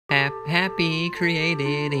Happy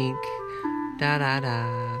Created Inc. Da da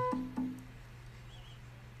da.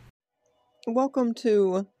 Welcome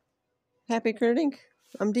to Happy Created Inc.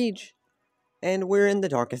 I'm Deej, and we're in the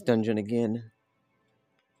darkest dungeon again.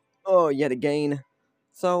 Oh, yet again.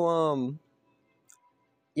 So,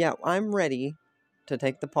 yeah, I'm ready to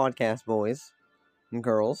take the podcast boys and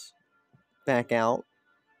girls back out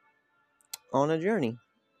on a journey.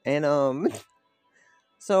 And,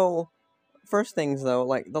 so, first things though,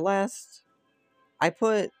 like the last, I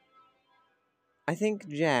think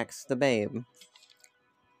Jax, the babe,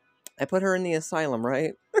 I put her in the asylum,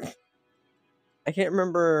 right? I can't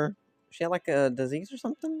remember, she had like a disease or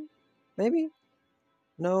something? Maybe?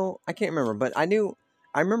 No, I can't remember, but I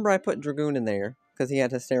remember I put Dragoon in there, because he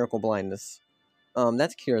had hysterical blindness.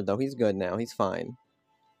 That's cured though, he's good now, he's fine.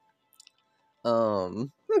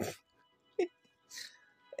 Um,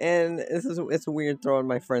 and it's weird throwing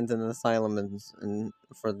my friends in an asylum and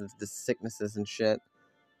for the sicknesses and shit.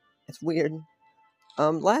 It's weird.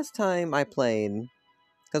 Last time I played,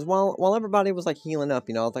 because while everybody was like healing up,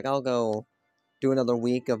 I was like, I'll go do another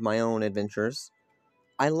week of my own adventures.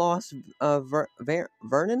 I lost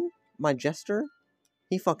Vernon, my jester.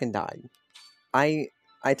 He fucking died. I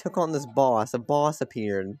took on this boss. A boss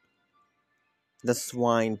appeared, the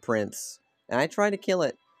Swine Prince, and I tried to kill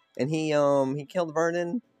it. And he killed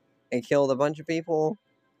Vernon, and killed a bunch of people.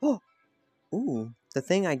 Oh, ooh! The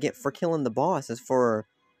thing I get for killing the boss is for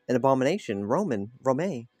an abomination. Rome.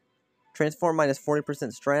 Transform minus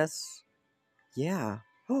 40% stress. Yeah.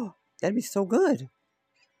 Oh, that'd be so good.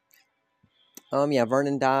 Yeah,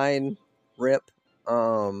 Vernon died. Rip.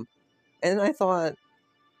 And I thought,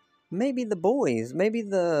 maybe the boys, maybe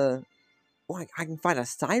the... Oh, I can fight a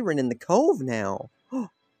siren in the cove now. Oh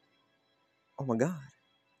my god.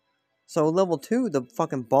 So level 2, the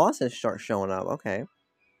fucking bosses start showing up. Okay.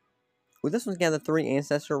 Well, this one's got 3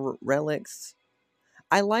 ancestor relics.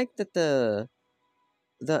 I like that the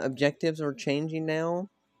objectives are changing now.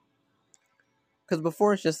 Because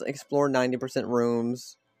before it's just explore 90%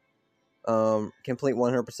 rooms, complete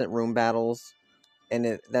 100% room battles,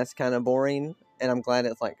 and that's kind of boring. And I'm glad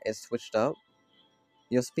it's switched up.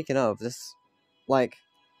 Speaking of this, like,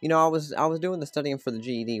 I was doing the studying for the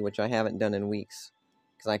GED, which I haven't done in weeks,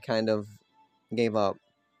 because I kind of gave up.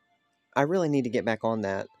 I really need to get back on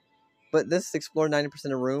that. But this explore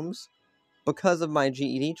 90% of rooms, because of my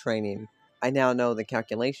GED training, I now know the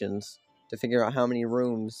calculations to figure out how many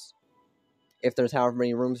rooms, if there's however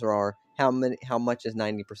many rooms there are, how much is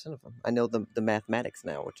 90% of them. I know the mathematics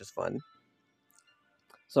now, which is fun.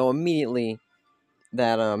 So immediately,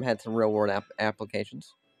 that had some real world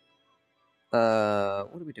applications. What are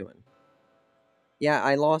we doing? Yeah,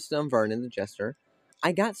 I lost Vernon the Jester.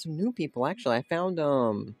 I got some new people actually. I found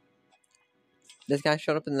this guy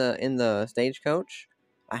showed up in the stagecoach.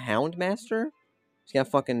 A hound master. He's got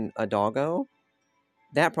fucking a doggo.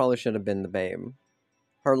 That probably should have been the babe.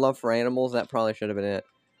 Her love for animals, that probably should have been it.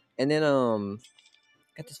 And then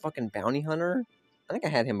got this fucking bounty hunter. I think I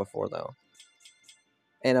had him before though.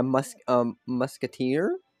 And a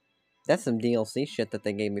musketeer. That's some DLC shit that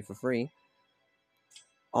they gave me for free.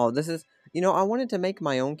 Oh, this is... I wanted to make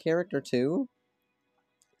my own character too.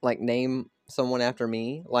 Like, name someone after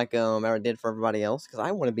me, like I did for everybody else, because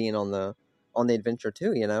I want to be in on the adventure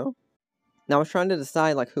too, Now I was trying to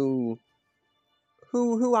decide like who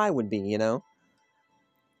I would be,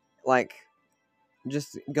 like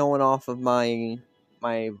just going off of my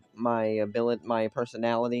ability, my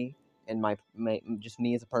personality, and my just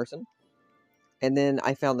me as a person. And then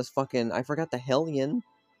I found this fucking... I forgot the Hellion,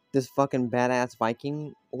 this fucking badass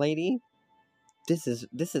Viking lady. This is...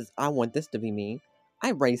 I want this to be me. I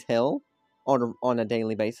raise hell on a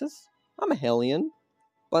daily basis. I'm a Hellion.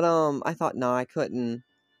 But I thought, no, I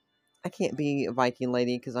can't be a Viking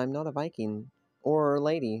lady because I'm not a Viking or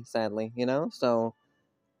lady, sadly, So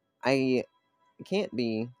I can't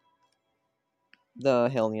be the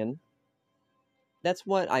Hellion. That's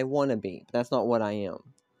what I want to be. But that's not what I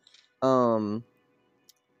am.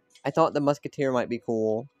 I thought the Musketeer might be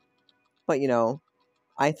cool, but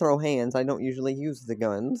I throw hands. I don't usually use the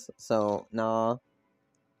guns, so nah.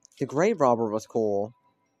 The Grave Robber was cool,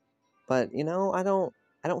 but I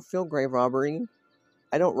don't feel grave robbery.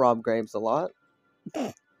 I don't rob graves a lot,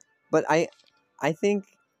 but I think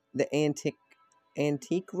the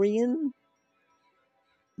Antiquarian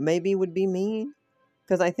maybe would be me,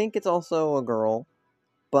 because I think it's also a girl,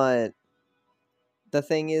 but the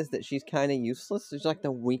thing is that she's kind of useless. She's like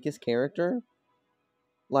the weakest character.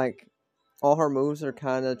 Like, all her moves are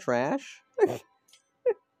kind of trash. I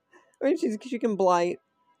mean, she can blight,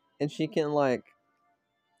 and she can like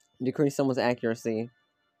decrease someone's accuracy,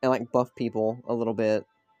 and like buff people a little bit.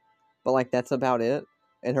 but like that's about it.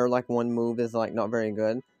 And her like one move is like not very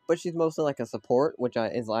good, but she's mostly like a support, which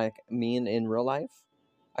is like me in real life.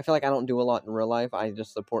 I feel like I don't do a lot in real life. I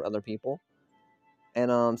just support other people,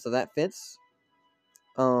 and so that fits.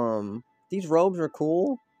 These robes are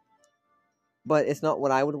cool, but it's not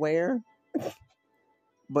what I would wear.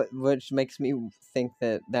 But which makes me think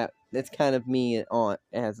that it's kind of me on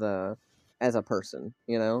as a person,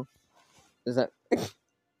 you know? Is that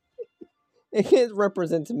it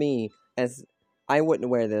represents me as I wouldn't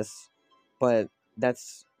wear this, but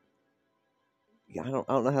that's I don't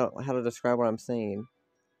know how to describe what I'm saying.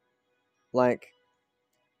 Like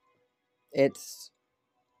it's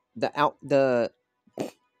the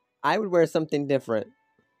I would wear something different,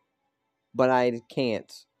 but I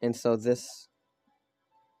can't, and so this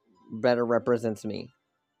better represents me.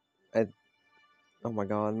 I, oh my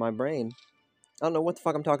god, my brain. I don't know what the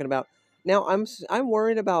fuck I'm talking about. Now I'm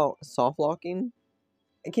worried about soft locking.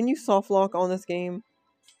 Can you soft lock on this game?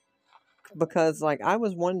 Because like I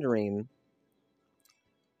was wondering,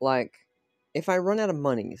 like if I run out of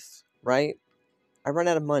monies, right? I run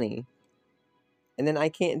out of money, and then I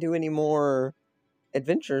can't do any more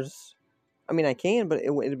adventures. I mean, I can, but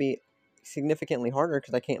it'd be significantly harder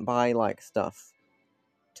because I can't buy like stuff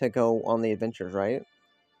to go on the adventures, right?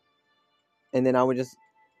 And then I would just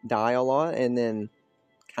die a lot, and then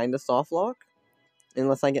kind of soft lock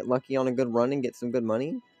unless I get lucky on a good run and get some good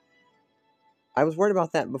money. I was worried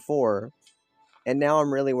about that before, and now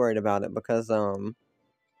I'm really worried about it because I'm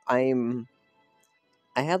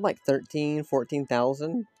I had like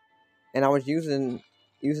 14,000, and I was using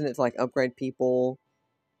it to like upgrade people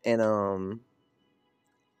and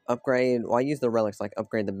upgrade. Well, I use the relics like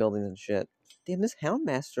upgrade the buildings and shit. Damn, this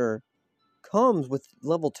Houndmaster comes with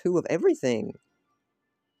level 2 of everything.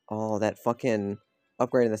 Oh, that fucking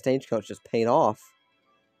upgrade in the stagecoach just paid off.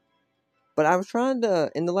 But I was trying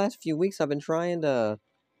to in the last few weeks. I've been trying to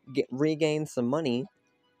regain some money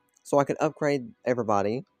so I could upgrade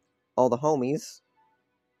everybody, all the homies.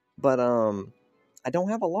 But I don't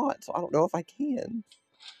have a lot, so I don't know if I can.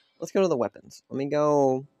 Let's go to the weapons. Let's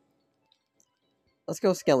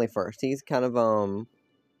go Skelly first. He's kind of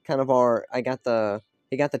our he got the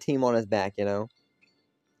team on his back, you know.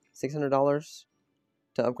 $600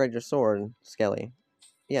 to upgrade your sword, Skelly.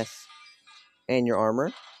 Yes. And your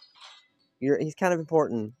armor. He's kind of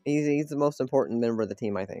important. He's the most important member of the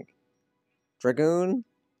team, I think. Dragoon,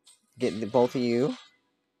 get both of you.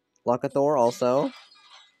 Locathor also.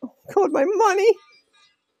 God, my money!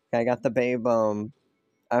 Okay, I got the babe, I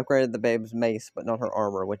upgraded the babe's mace, but not her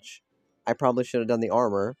armor, which I probably should have done the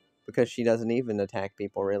armor, because she doesn't even attack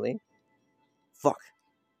people, really. Fuck.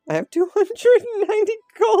 I have 290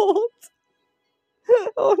 gold!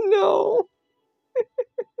 Oh no!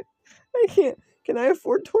 I can't. Can I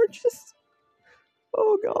afford torches?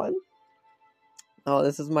 Oh god. Oh,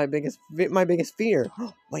 this is my biggest fear.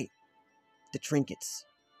 Wait, the trinkets.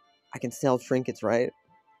 I can sell trinkets, right?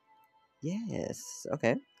 Yes.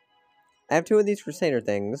 Okay. I have 2 of these Crusader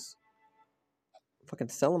things. Fucking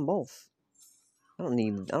sell them both. I'll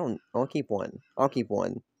keep one. I'll keep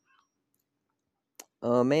one.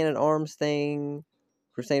 Man at Arms thing.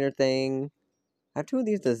 Crusader thing. I have 2 of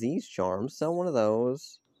these disease charms. Sell one of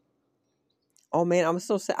those. Oh man, I'm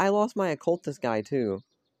so sad. I lost my occultist guy too.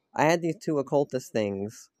 I had these 2 occultist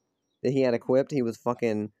things that he had equipped. He was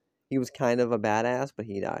kind of a badass, but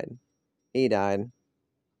he died. He died.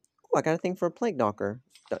 Oh, I got a thing for a plague docker.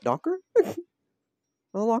 Docker?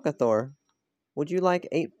 A Locathor. Would you like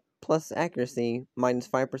 8 plus accuracy minus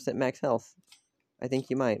 5% max health? I think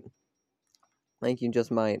you might. I think you just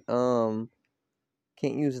might. Can't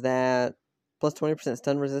use that. Plus 20%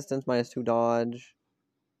 stun resistance minus 2 dodge.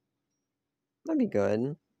 That'd be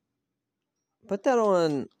good. Put that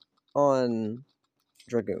on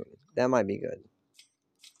Dragoon. That might be good.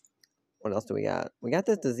 What else do we got? We got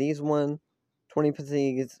this disease one.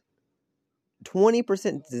 20%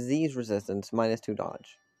 disease resistance minus 2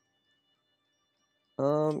 dodge.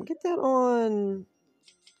 Get that on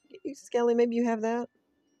Skelly, maybe you have that?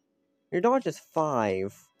 Your dodge is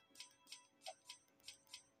 5.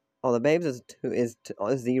 Oh, the babe's is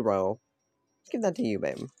 0. Let's give that to you,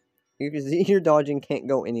 babe. Your dodging can't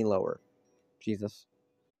go any lower. Jesus.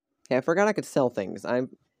 Okay, I forgot I could sell things. I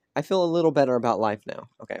feel a little better about life now.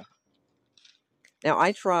 Okay. Now,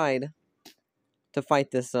 I tried to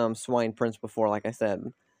fight this Swine Prince before, like I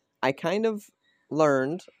said. I kind of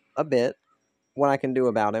learned a bit what I can do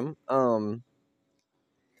about him.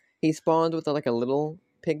 He spawned with like a little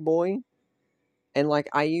pig boy. And like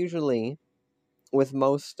I usually with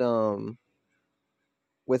most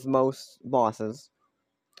bosses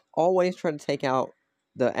always try to take out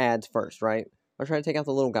the ads first, right? I try to take out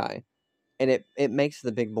the little guy, and it makes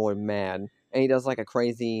the big boy mad, and he does like a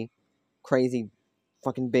crazy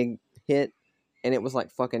fucking big hit, and it was like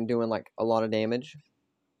fucking doing like a lot of damage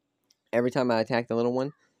every time I attacked the little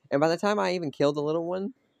one. And by the time I even killed the little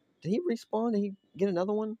one, did he respawn? Did he get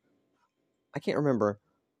another one? I can't remember.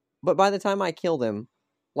 But by the time I killed him,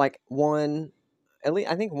 like one, at least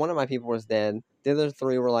I think one of my people was dead. The other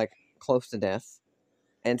three were like close to death.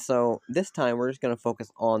 And so this time we're just gonna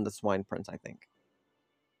focus on the Swine Prince, I think.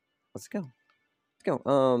 Let's go. Let's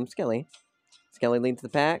go. Skelly. Skelly leads the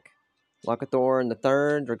pack. Locathor in the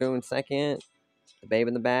third. Dragoon second. The babe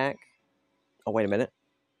in the back. Oh, wait a minute.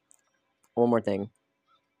 One more thing.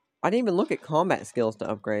 I didn't even look at combat skills to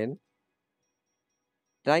upgrade.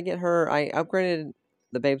 Did I get her? I upgraded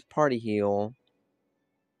the babe's party heal.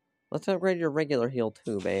 Let's upgrade your regular heal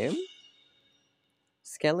too, babe.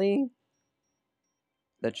 Skelly.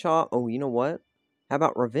 The chop. Oh, you know what? How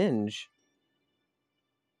about revenge?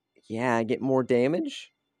 Yeah, get more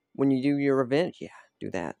damage when you do your revenge. Yeah, do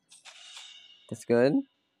that. That's good.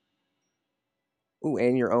 Ooh,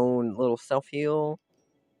 and your own little self-heal.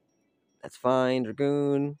 That's fine.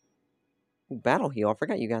 Dragoon. Ooh, battle heal. I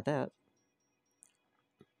forgot you got that.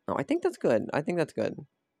 Oh, I think that's good. I think that's good.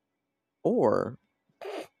 Or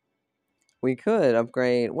we could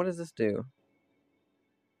upgrade. What does this do?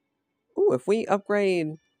 Ooh, if we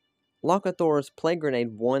upgrade Locathor's Plague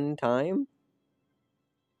Grenade one time,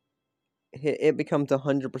 it becomes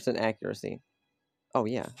 100% accuracy. Oh,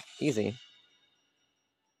 yeah. Easy.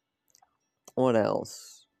 What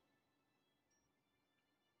else?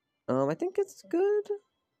 I think it's good.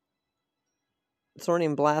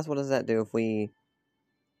 Sorting Blast, what does that do if we...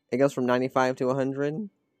 It goes from 95 to 100?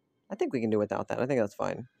 I think we can do without that. I think that's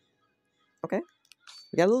fine. Okay.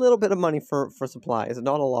 We got a little bit of money for supplies.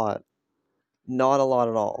 Not a lot. Not a lot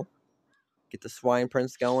at all. Get the Swine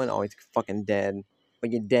Prince going. Oh, he's fucking dead.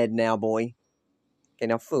 But you're dead now, boy. Okay,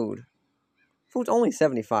 now food. Food's only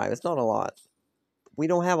 75. It's not a lot. We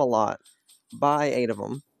don't have a lot. Buy 8 of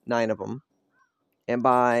them. 9 of them. And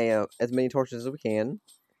buy as many torches as we can.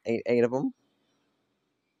 8 of them.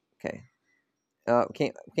 Okay.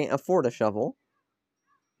 Can't afford a shovel.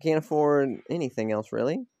 Can't afford anything else,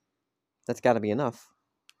 really. That's got to be enough.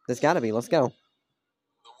 There's got to be. Let's go.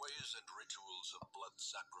 The ways and rituals of blood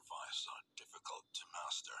sacrifice are difficult to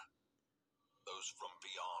master. Those from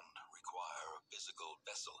beyond require a physical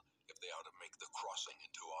vessel if they are to make the crossing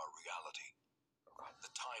into our reality.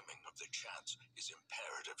 The timing of the chants is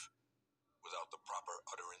imperative. Without the proper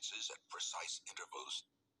utterances at precise intervals,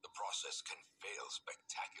 the process can fail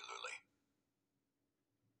spectacularly.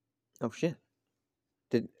 Oh, shit.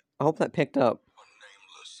 I hope that picked up. A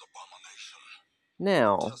nameless abomination.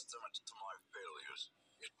 Now. Testament to my failures,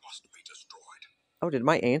 it must be destroyed. Oh, did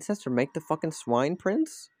my ancestor make the fucking Swine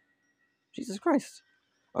Prince? Jesus Christ.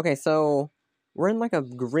 Okay, so we're in like a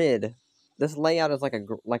grid. This layout is like a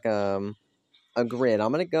grid.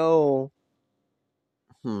 I'm gonna go.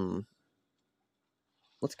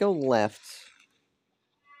 Let's go left.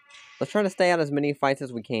 Let's try to stay out as many fights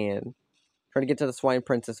as we can. Try to get to the Swine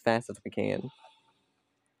Prince as fast as we can.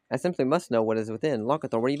 I simply must know what is within.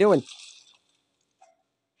 Locathor, what are you doing?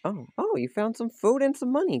 Oh, you found some food and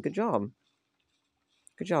some money. Good job.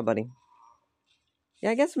 Good job, buddy. Yeah,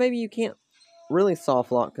 I guess maybe you can't really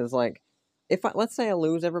soft lock, because, like, let's say I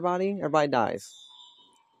lose everybody dies.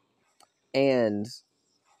 And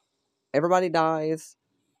everybody dies,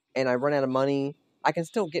 and I run out of money, I can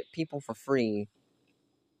still get people for free.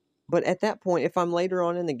 But at that point, if I'm later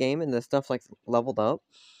on in the game and the stuff's, like, leveled up,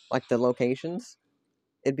 like the locations,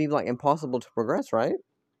 it'd be, like, impossible to progress, right?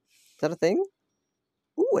 Is that a thing?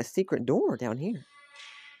 Ooh, a secret door down here.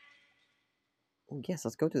 Oh, yes,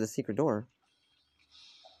 let's go through the secret door.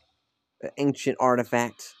 Ancient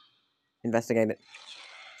artifact. Investigate it.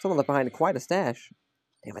 Someone left behind quite a stash.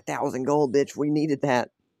 Damn, 1,000 gold, bitch. We needed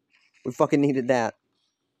that. We fucking needed that.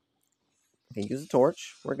 Okay, use a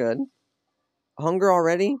torch. We're good. Hunger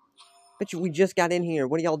already? Bet you we just got in here.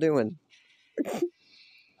 What are y'all doing?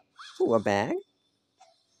 Ooh, a bag?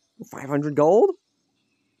 500 gold?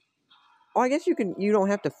 Oh, I guess you don't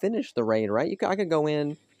have to finish the raid, right? I could go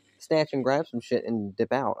in, snatch and grab some shit and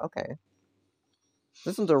dip out. Okay.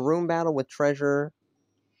 This one's a room battle with treasure.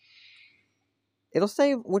 It'll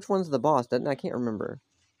say which one's the boss, doesn't it? I can't remember.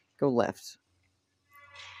 Go left.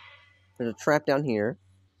 There's a trap down here.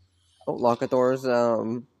 Oh, Locathor's,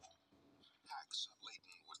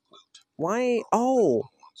 Why? Oh!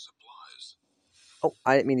 Oh,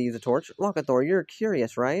 I didn't mean to use a torch. Locathor, you're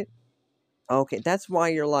curious, right? Okay, that's why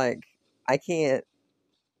you're like, I can't...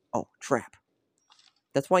 Oh, trap.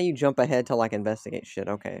 That's why you jump ahead to, like, investigate shit.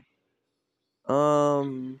 Okay.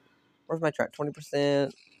 We're Where's my trap?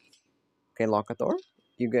 20%. Okay, Locathor.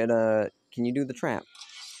 You get can you do the trap?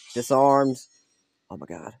 Disarmed. Oh my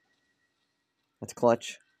god. That's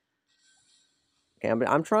clutch. Okay,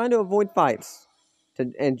 I'm trying to avoid fights.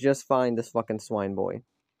 And just find this fucking swine boy.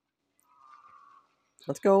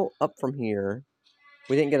 Let's go up from here.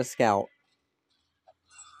 We didn't get a scout.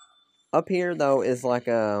 Up here though is like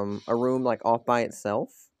a room like off by itself.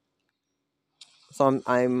 So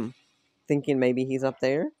I'm thinking maybe he's up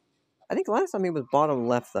there. I think last time he was bottom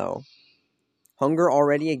left though. Hunger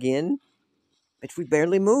already again? Bitch, we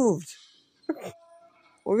barely moved.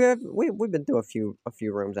 We've been through a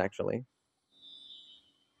few rooms actually.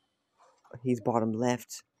 He's bottom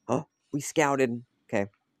left. Oh, we scouted. Okay.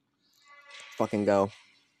 Fucking go.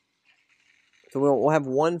 So we'll have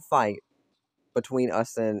one fight between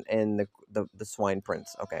us and the Swine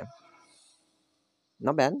Prince. Okay.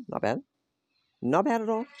 Not bad. Not bad. Not bad at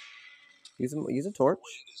all. Use a torch.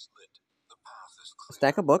 A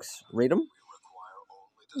stack of books. Read them.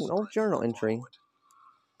 Ooh, an old journal entry.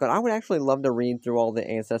 God, I would actually love to read through all the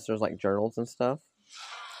ancestors' like journals and stuff.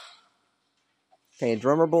 Okay,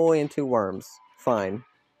 drummer boy and 2 worms. Fine.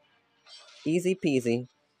 Easy peasy.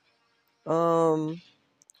 Okay,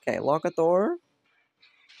 Locathor.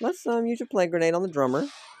 Let's use your plague grenade on the drummer.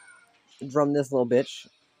 Drum this little bitch.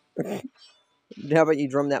 How about you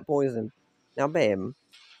drum that poison? Now, babe.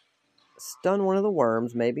 Stun one of the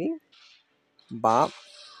worms, maybe. Bop.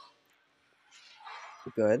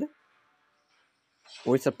 Good.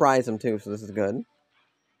 We surprise him too, so this is good.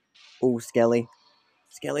 Ooh, Skelly.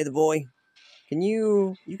 Skelly the boy.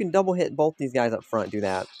 You can double hit both these guys up front, do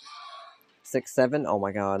that. 6, 7, oh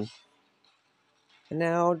my god. And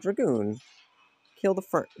now, Dragoon. Kill the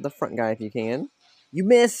front guy if you can. You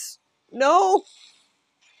miss! No!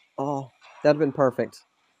 Oh, that'd have been perfect.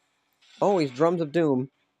 Oh, he's Drums of Doom.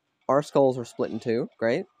 Our skulls were split in 2.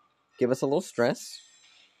 Great. Give us a little stress.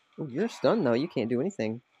 Oh, you're stunned though. You can't do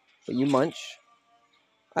anything. But you munch.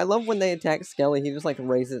 I love when they attack Skelly. He just like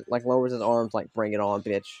lowers his arms, like, bring it on,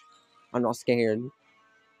 bitch. I'm not scared.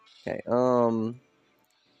 Okay,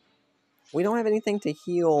 we don't have anything to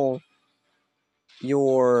heal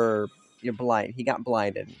your blight. He got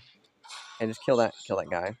blighted. And just kill that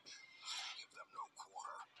guy.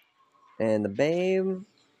 And the babe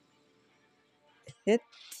hit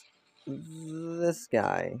this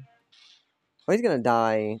guy. Oh, he's gonna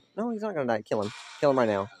die. No, he's not gonna die. Kill him. Kill him right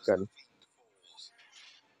now. Good.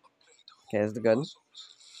 Okay, that's the good.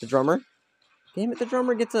 The drummer. Damn it, the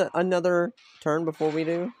drummer gets another turn before we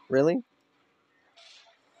do? Really?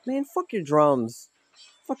 Man, fuck your drums.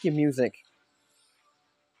 Fuck your music.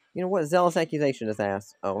 You know what? Zealous accusation is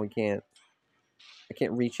ass. Oh, we can't. I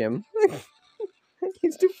can't reach him.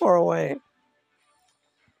 He's too far away.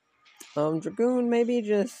 Dragoon, maybe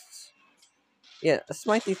just... Yeah,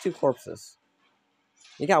 smite these 2 corpses.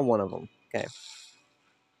 You got one of them. Okay.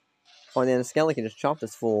 Oh, and then Skelly can just chop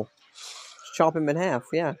this fool. Just chop him in half,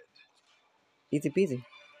 yeah. Easy peasy.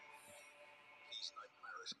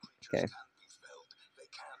 Okay.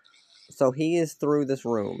 So he is through this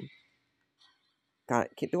room. God,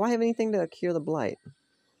 do I have anything to cure the blight?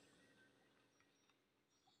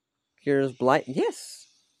 Cures blight? Yes!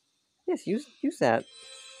 Yes, use that.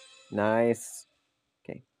 Nice.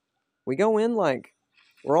 Okay. We go in like...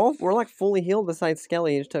 We're like fully healed besides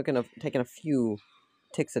Skelly. He's taking a few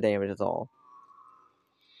ticks of damage is all.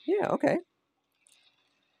 Yeah, okay.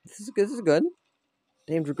 This is good. This is good.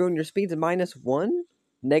 Damn, Dragoon, your speed's a -1?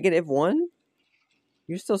 -1?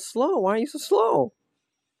 You're still slow. Why are you so slow?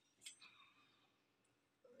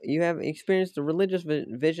 You have experienced the religious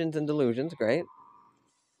visions and delusions. Great.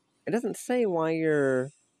 It doesn't say why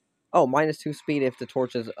you're... Oh, -2 speed if the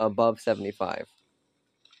torch is above 75.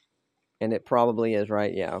 And it probably is,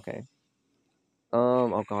 right? Yeah, okay.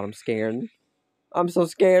 Oh god, I'm scared. I'm so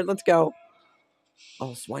scared. Let's go.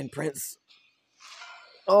 Oh, Swine Prince.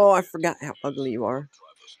 Oh, I forgot how ugly you are.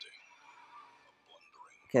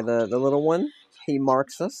 Okay, the little one. He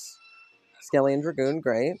marks us. Skelly and Dragoon,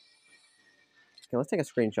 great. Okay, let's take a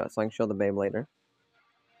screenshot so I can show the babe later.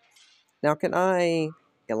 Now, can I...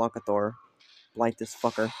 Yeah, Locathor. Blight this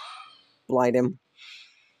fucker. Blight him.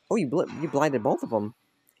 Oh, you blighted both of them.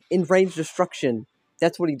 Enraged Destruction.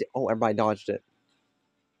 That's what he did. Oh, everybody dodged it.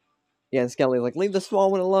 Yeah, and Skelly's like, leave the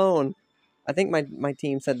small one alone. I think my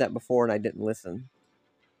team said that before and I didn't listen.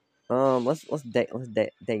 Let's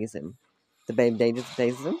daze him. The babe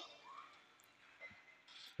dazes him.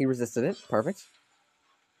 He resisted it. Perfect.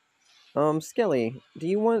 Skelly,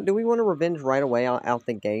 do we want to revenge right away out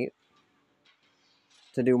the gate?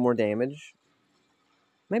 To do more damage?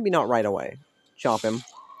 Maybe not right away. Chop him.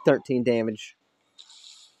 13 damage.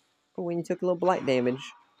 Oh, when you took a little blight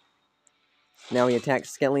damage. Now he attacks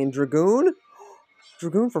Skelly and Dragoon.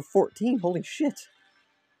 Dragoon for 14. Holy shit.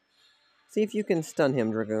 See if you can stun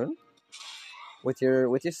him, Dragoon. With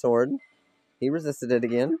your sword. He resisted it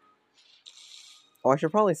again. Oh, I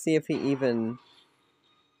should probably see if he even...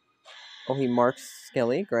 Oh, he marks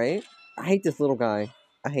Skelly. Great. I hate this little guy.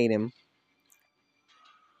 I hate him.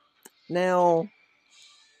 Now...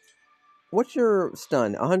 What's your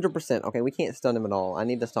stun? 100%. Okay, we can't stun him at all. I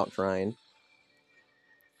need to stop trying.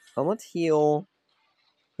 Let's heal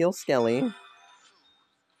Skelly.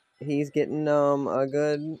 He's getting a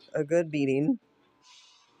good beating.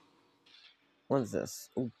 What is this?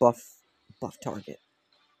 Ooh, buff target.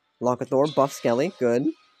 Locathor, buff Skelly. Good.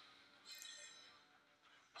 Okay,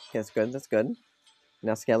 that's good. That's good.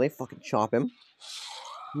 Now Skelly, fucking chop him.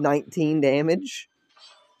 19 damage.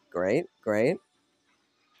 Great, great.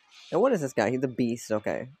 And what is this guy? He's a beast.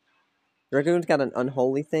 Okay. Dragoon's got an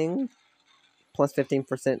unholy thing. Plus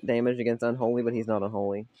 15% damage against unholy, but he's not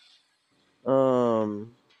unholy.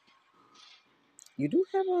 You do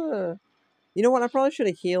have a... You know what? I probably should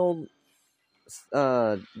have healed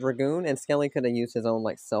Dragoon, and Skelly could have used his own,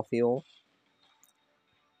 like, self-heal.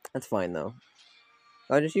 That's fine, though.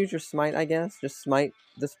 Just use your smite, I guess. Just smite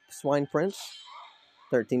this Swine Prince.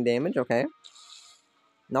 13 damage, okay.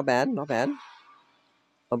 Not bad, not bad.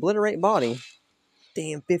 Obliterate body.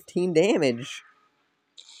 Damn, 15 damage.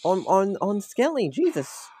 On Skelly,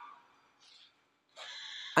 Jesus.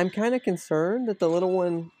 I'm kind of concerned that the little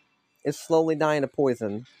one is slowly dying of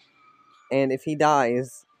poison. And if he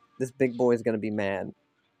dies, this big boy is going to be mad.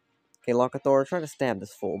 Okay, Locathor, try to stab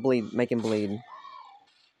this fool. Bleed, make him bleed.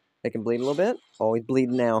 Make him bleed a little bit. Oh, he's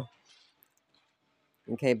bleeding now.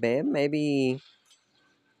 Okay, babe, maybe...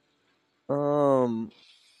 He'll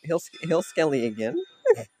Skelly again.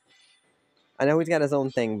 I know he's got his own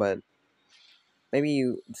thing, but... Maybe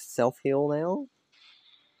you self-heal now?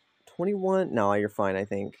 21? No, you're fine, I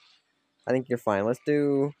think. I think you're fine. Let's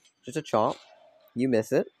do just a chop. You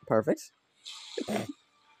miss it. Perfect.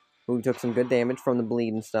 We took some good damage from the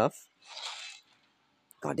bleed and stuff.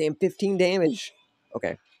 Goddamn, 15 damage.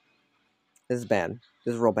 Okay. This is bad.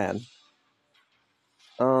 This is real bad.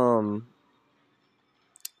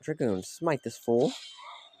 Dragoon, smite this fool.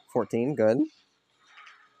 14, good.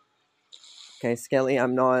 Okay, Skelly,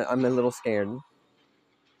 I'm a little scared.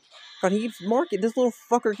 God, he keeps marking, this little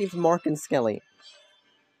fucker keeps marking Skelly.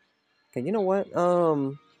 Okay, you know what?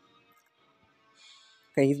 Okay,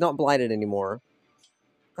 he's not blighted anymore.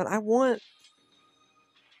 God, I want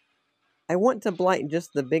to blight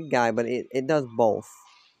just the big guy, but it does both.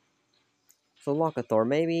 So Locathor,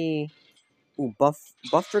 maybe... Ooh, buff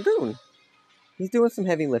Dragoon. He's doing some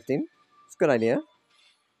heavy lifting. It's a good idea.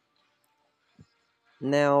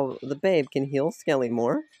 Now, the babe can heal Skelly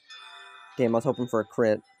more. Damn, I was hoping for a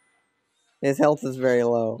crit. His health is very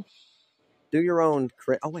low. Do your own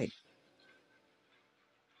crit. Oh, wait.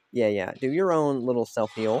 Yeah. Do your own little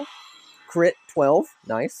self-heal. Crit 12.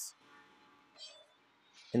 Nice.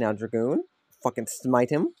 And now Dragoon. Fucking smite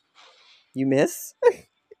him. You miss.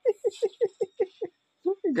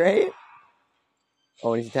 Great.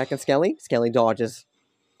 Oh, and he's attacking Skelly. Skelly dodges.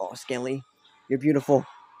 Oh, Skelly. You're beautiful.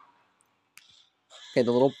 Okay,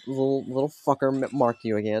 the little fucker marked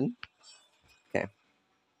you again. Okay.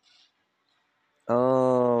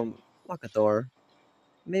 Locathor.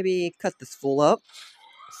 Maybe cut this fool up.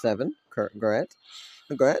 7. Congrats.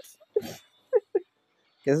 Congrats.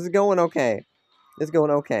 This is going okay. This is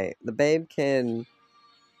going okay. The babe can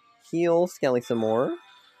heal Skelly some more.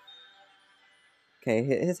 Okay,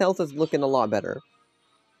 his health is looking a lot better.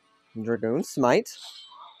 Dragoon, smite.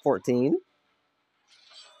 14.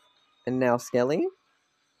 And now Skelly.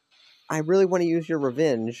 I really want to use your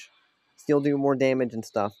revenge. Still do more damage and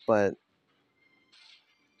stuff, but...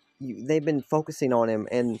 they've been focusing on him,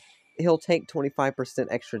 and he'll take 25%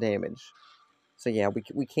 extra damage. So yeah,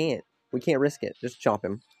 we can't. We can't risk it. Just chop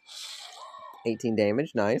him. 18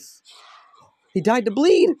 damage, nice. He died to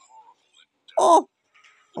bleed! Oh!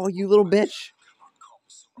 Oh, you little bitch.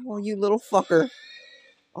 Oh, you little fucker.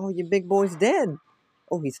 Oh, your big boy's dead.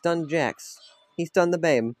 Oh, he stunned Jax. He stunned the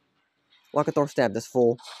babe. Locathor stabbed this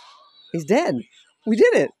fool. He's dead. We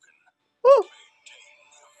did it. Oh,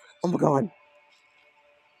 oh my god.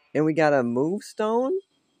 And we got a move stone.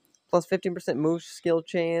 Plus 15% move skill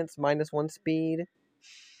chance. Minus 1 speed.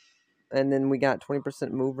 And then we got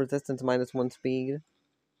 20% move resistance. Minus 1 speed.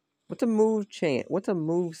 What's a move chance? What's a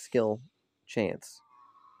move skill chance?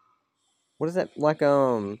 What is that? Like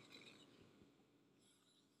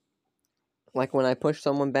when I push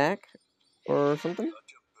someone back or something?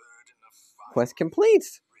 Quest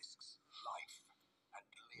complete.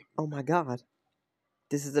 Oh my god.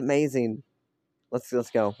 This is amazing. Let's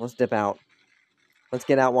go. Let's dip out. Let's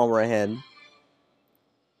get out while we're ahead.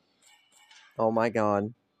 Oh my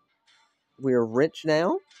god. We're rich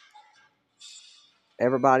now.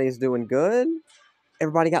 Everybody's doing good.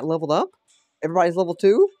 Everybody got leveled up. Everybody's level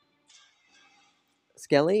 2.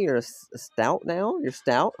 Skelly, you're a stout now. You're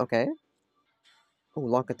stout. Okay. Oh,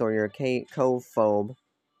 Locathor, you're a cove phobe.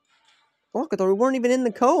 Locathor, we weren't even in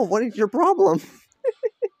the cove. What is your problem?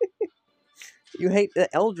 You hate the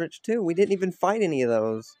Eldritch, too. We didn't even fight any of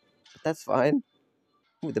those. But that's fine.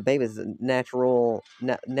 Ooh, the babe is a natural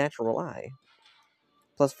eye.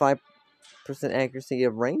 Plus 5% accuracy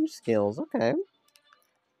of range skills. Okay.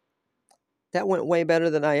 That went way better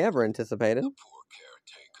than I ever anticipated. The poor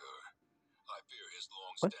caretaker. I fear his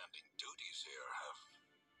long-standing duties here have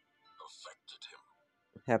affected him.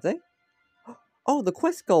 Have they? Oh, the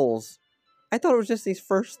quest goals. I thought it was just these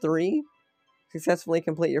first 3. Successfully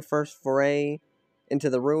complete your first foray into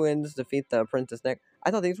the ruins, defeat the apprentice neck.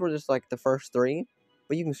 I thought these were just like the first 3,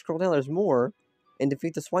 but you can scroll down, there's more, and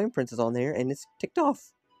defeat the Swine Prince is on there, and it's ticked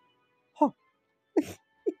off. Huh.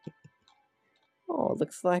 Oh,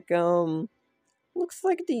 looks like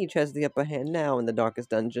Deej has the upper hand now in the darkest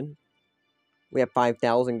dungeon. We have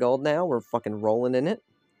 5,000 gold now, we're fucking rolling in it.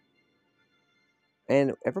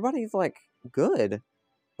 And everybody's like good.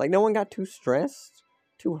 Like no one got too stressed,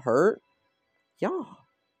 too hurt. Yeah.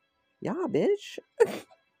 Yeah, bitch.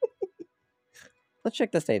 Let's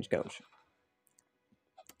check the stagecoach.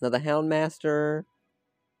 Now the Houndmaster.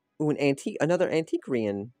 Ooh, another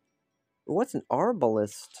antiquarian. Ooh, what's an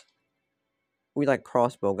arbalist? We like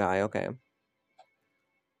crossbow guy, okay.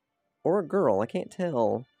 Or a girl, I can't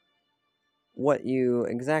tell what you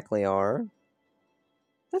exactly are.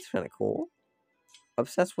 That's kind of cool.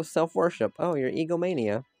 Obsessed with self-worship. Oh, you're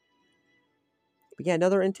egomania. But yeah,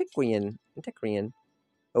 another antiquarian.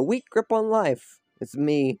 A weak grip on life. It's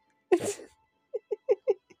me.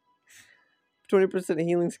 20%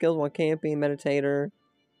 healing skills while camping, meditator.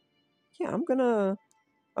 Yeah, I'm gonna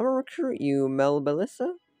recruit you,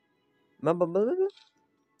 Melbalissa.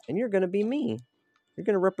 And you're gonna be me. You're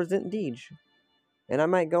gonna represent Deej. And I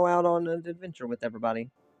might go out on an adventure with everybody.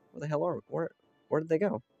 Where the hell are where did they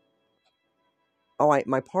go? Oh,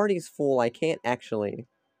 my party's full. I can't actually.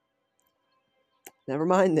 Never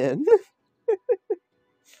mind then.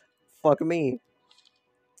 Fuck me.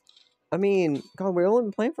 I mean, God, we've only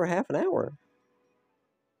been playing for half an hour.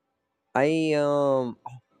 Oh,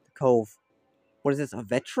 the Cove. What is this? A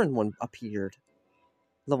veteran one appeared.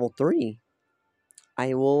 Level 3.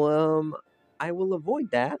 I will avoid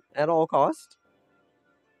that at all cost.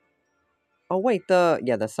 Oh wait,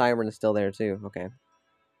 the siren is still there too. Okay.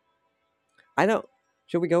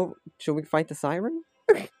 Should we fight the siren?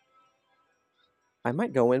 I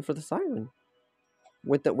might go in for the siren.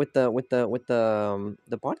 With the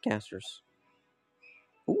podcasters.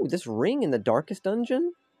 Ooh, this ring in the darkest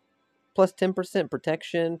dungeon? Plus 10%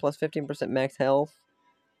 protection, plus 15% max health.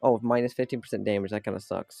 Oh, minus 15% damage. That kind of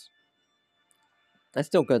sucks. That's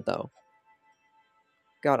still good, though.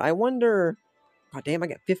 God, I wonder... God damn, I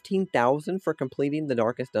got 15,000 for completing the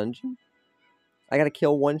darkest dungeon? I gotta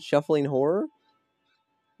kill one shuffling horror?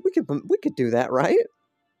 We could do that, right?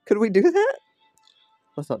 Could we do that?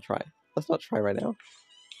 Let's not try. Let's not try right now.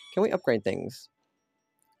 Can we upgrade things?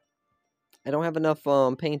 I don't have enough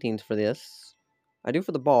paintings for this. I do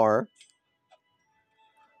for the bar.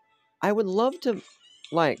 I would love to,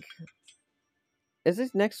 like... Is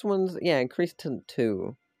this next one's... Yeah, increased to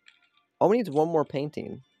 2. All we need is one more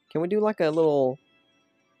painting. Can we do like a little...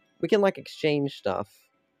 We can like exchange stuff.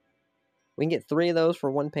 We can get 3 of those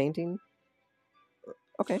for 1 painting.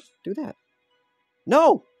 Okay, do that.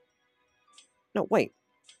 No! No, wait.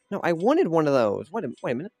 No, I wanted one of those. Wait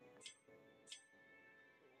a minute.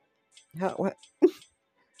 What?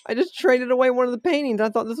 I just traded away one of the paintings. I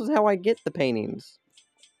thought this was how I get the paintings.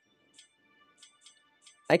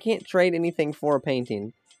 I can't trade anything for a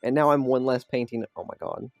painting. And now I'm 1 less painting. Oh my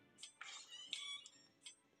god.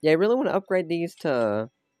 Yeah, I really want to upgrade these to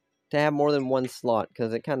have more than 1 slot.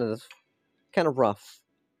 Because it kind of rough.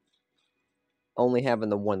 Only having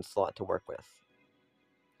the 1 slot to work with.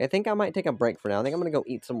 I think I might take a break for now. I think I'm going to go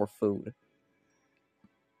eat some more food.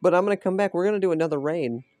 But I'm going to come back. We're going to do another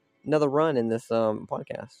raid. Another run in this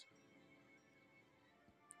podcast.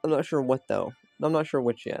 I'm not sure what, though. I'm not sure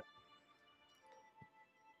which yet.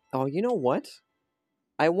 Oh, you know what?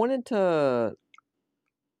 I wanted to...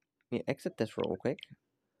 exit this real quick.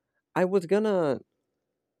 I was gonna...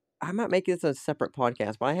 I might make this a separate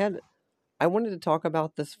podcast, but I wanted to talk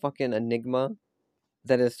about this fucking enigma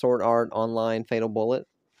that is Sword Art Online Fatal Bullet.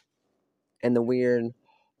 And the weird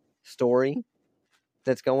story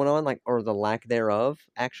that's going on, like, or the lack thereof,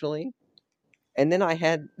 actually. And then I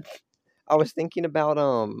I was thinking about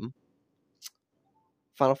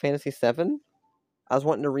Final Fantasy VII. I was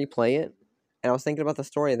wanting to replay it, and I was thinking about the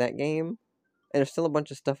story of that game, and there's still a bunch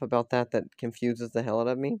of stuff about that that confuses the hell out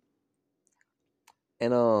of me.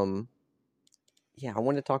 And yeah, I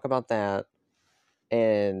wanted to talk about that.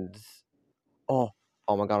 And oh,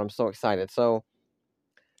 oh my god, I'm so excited. So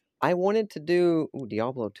I wanted to do. Ooh,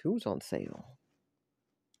 Diablo 2's on sale.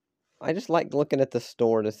 I just like looking at the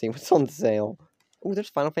store to see what's on sale. Ooh, there's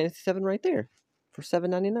Final Fantasy VII right there for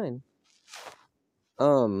 $7.99.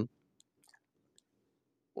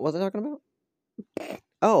 What was I talking about?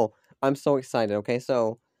 Oh, I'm so excited. Okay,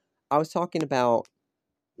 so I was talking about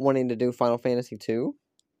wanting to do Final Fantasy 2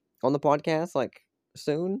 on the podcast, like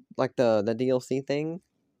soon, like the DLC thing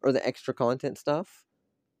or the extra content stuff.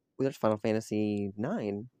 Ooh, there's Final Fantasy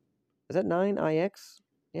 9. Is that 9 IX?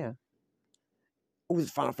 Yeah. Ooh,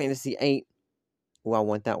 there's Final Fantasy 8. Ooh, I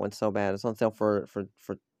want that one so bad. It's on sale for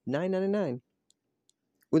 $9.99.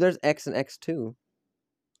 Ooh, there's X and X2.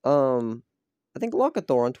 I think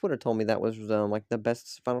Locathor on Twitter told me that was like the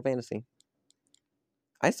best Final Fantasy.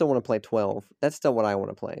 I still want to play 12. That's still what I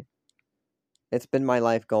want to play. It's been my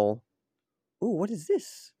life goal. Ooh, what is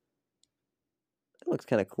this? That looks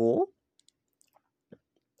kind of cool.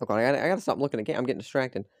 Okay, I gotta stop looking at game. I'm getting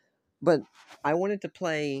distracted. But I wanted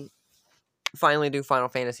to finally do Final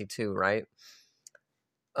Fantasy 2, right?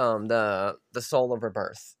 The Soul of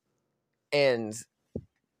Rebirth, and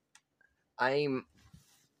I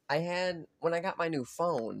had when I got my new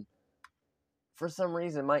phone, for some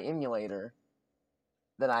reason my emulator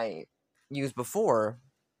that I used before,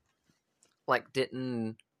 like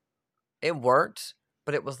didn't it worked,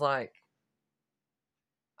 but it was like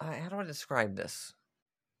how do I describe this?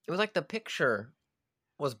 It was like the picture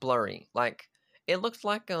was blurry. Like it looked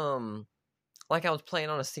like I was playing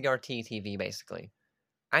on a CRT TV basically.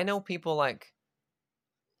 I know people like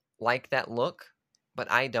that look, but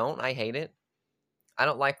I don't. I hate it. I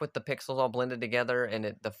don't like with the pixels all blended together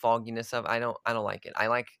and the fogginess of. I don't like it. I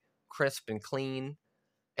like crisp and clean,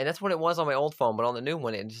 and that's what it was on my old phone. But on the new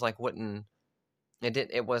one, it just like wouldn't. It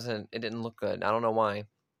didn't. It wasn't. It didn't look good. I don't know why.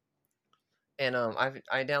 And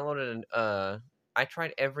I downloaded I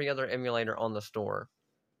tried every other emulator on the store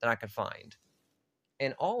that I could find,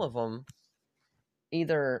 and all of them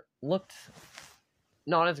either looked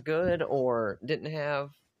not as good or didn't have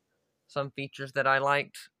some features that I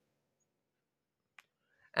liked.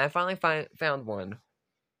 And I finally found one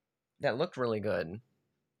that looked really good,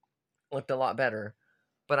 looked a lot better,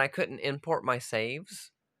 but I couldn't import my saves,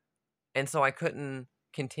 and so I couldn't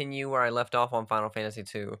continue where I left off on Final Fantasy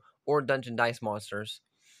 2 or Dungeon Dice Monsters.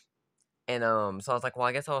 And so I was like, well,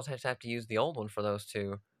 I guess I'll just have to use the old one for those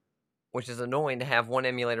two, which is annoying to have one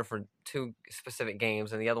emulator for two specific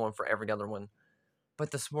games and the other one for every other one.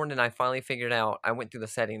 But this morning I finally figured out. I went through the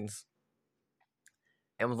settings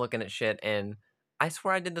and was looking at shit, and I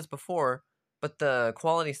swear I did this before, but the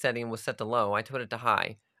quality setting was set to low. I put it to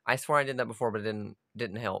high. I swear I did that before, but it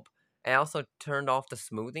didn't help. I also turned off the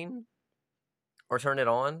smoothing, or turned it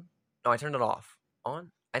on. No, I turned it off.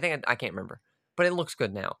 On? I think I can't remember, but it looks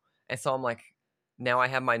good now. And so I'm like, now I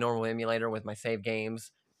have my normal emulator with my save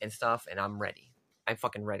games and stuff, and I'm ready. I'm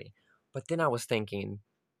fucking ready. But then I was thinking,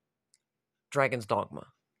 Dragon's Dogma.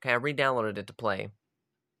 Okay, I re-downloaded it to play,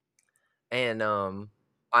 and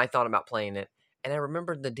I thought about playing it, and I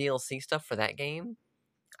remembered the DLC stuff for that game.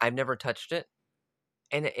 I've never touched it,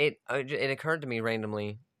 and it occurred to me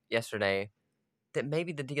randomly yesterday that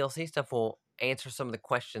maybe the DLC stuff will answer some of the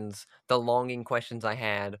questions, the longing questions I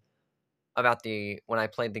had about when I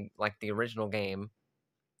played the original game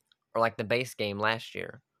or like the base game last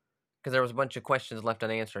year, because there was a bunch of questions left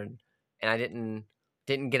unanswered, and I didn't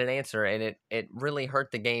get an answer, and it really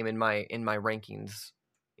hurt the game in my rankings,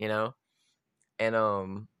 you know,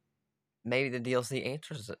 and maybe the DLC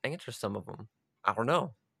answers some of them. I don't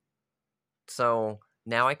know. So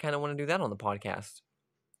now I kind of want to do that on the podcast.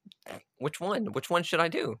 Which one? Which one should I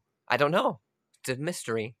do? I don't know. It's a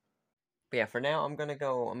mystery. But yeah, for now I'm gonna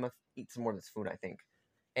go. I'm gonna eat some more of this food, I think,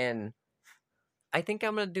 and I think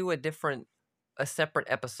I'm gonna do a separate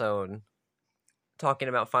episode talking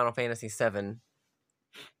about Final Fantasy VII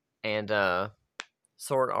and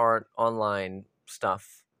Sword Art Online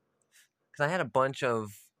stuff, because I had a bunch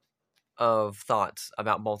of thoughts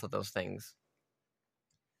about both of those things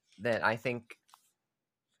that I think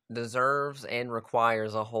deserves and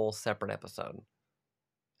requires a whole separate episode.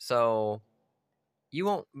 So you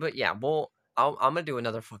won't, but yeah, I'm gonna do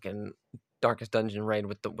another fucking Darkest Dungeon raid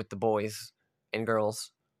with the boys and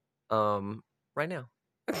girls, right now.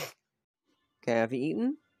 Okay, have you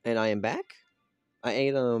eaten? And I am back. I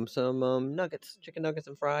ate some nuggets, chicken nuggets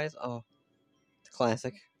and fries. Oh, it's a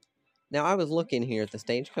classic. Now, I was looking here at the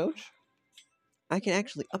stagecoach. I can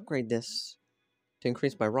actually upgrade this to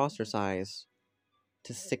increase my roster size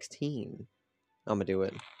to 16. I'm gonna do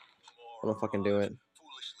it. I'm gonna fucking do it.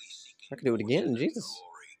 I can do it again, Jesus.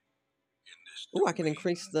 Ooh, I can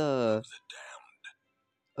increase the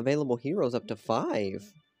available heroes up to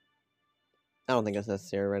 5. I don't think that's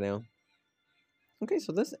necessary right now. Okay,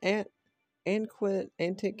 so this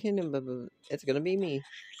Antique Kingdom, it's gonna be me.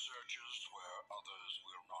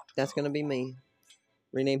 That's gonna be me.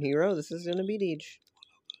 Rename hero, this is gonna be Deej.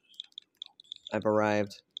 I've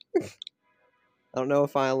arrived. I don't know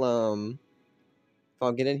if I'll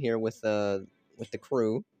get in here with the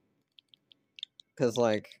crew. Cause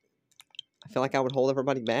like I feel like I would hold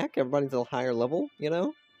everybody back. Everybody's at a higher level, you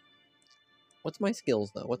know? What's my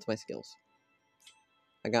skills though? What's my skills?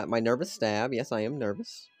 I got my nervous stab. Yes, I am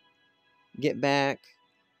nervous. Get back.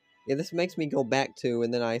 Yeah, this makes me go back to,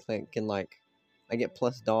 and then I think can like I get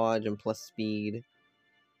plus dodge and plus speed.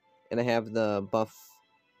 And I have the buff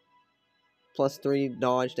plus 3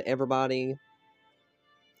 dodge to everybody.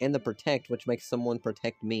 And the protect, which makes someone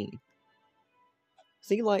protect me.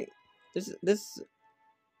 See, like, this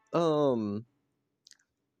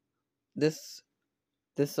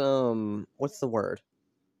what's the word?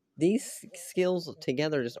 These skills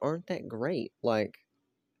together just aren't that great. Like,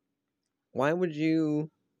 why would you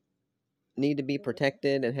need to be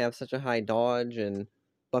protected and have such a high dodge and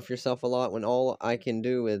buff yourself a lot when all I can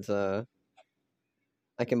do is, I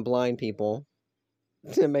can blind people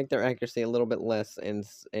to make their accuracy a little bit less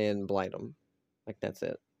and blight them. Like, that's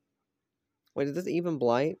it. Wait, does this even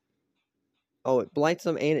blight? Oh, it blights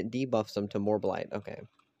them and it debuffs them to more blight. Okay.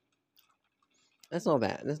 That's not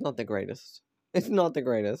bad. That's not the greatest. It's not the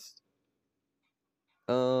greatest.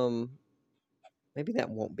 Maybe that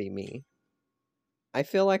won't be me. I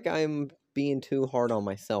feel like I'm being too hard on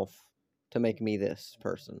myself to make me this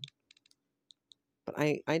person. But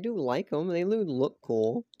I do like them. They do look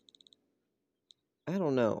cool. I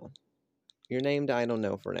don't know. You're named I don't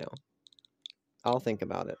know for now. I'll think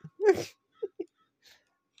about it.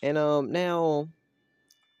 And now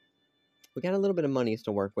we got a little bit of monies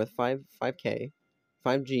to work with. 5K.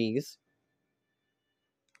 5 Gs.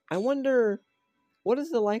 I wonder, what is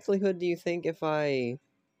the likelihood, do you think, if I...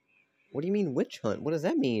 What do you mean witch hunt? What does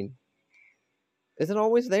that mean? Is it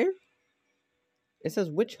always there? It says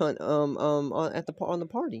witch hunt on the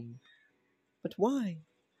party. But why?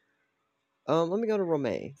 Let me go to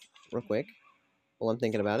Romay real quick while I'm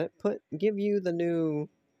thinking about it. Give you the new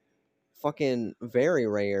fucking very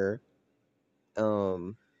rare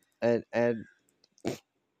add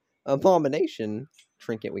abomination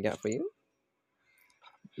trinket we got for you.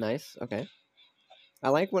 Nice. Okay. I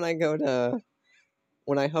like when I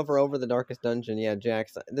hover over the darkest dungeon. Yeah,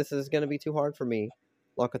 Jax, this is gonna be too hard for me.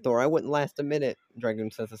 Locathor, I wouldn't last a minute.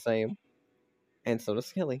 Dragoon says the same. And so does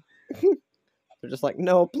Skelly. They're just like,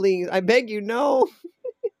 no, please, I beg you, no!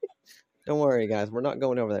 Don't worry, guys, we're not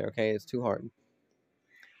going over there, okay? It's too hard.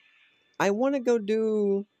 I want to go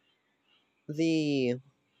do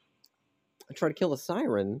try to kill the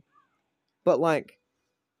siren, but, like,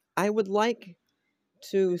 I would like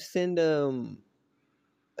to send,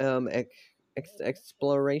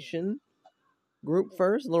 exploration group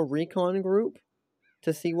first, a little recon group,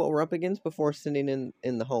 to see what we're up against before sending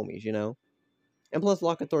in the homies, you know? And plus,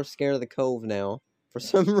 Locathor's scared of the cove now, for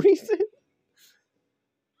some reason.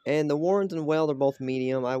 And the Warrens and Well are both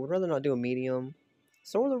medium. I would rather not do a medium.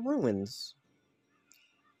 So are the Ruins.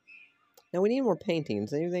 Now we need more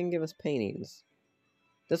paintings. Anything give us paintings?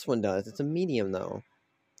 This one does. It's a medium, though.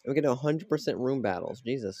 We get 100% room battles.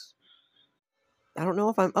 Jesus. I don't know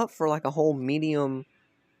if I'm up for, like, a whole medium-sized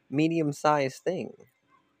thing.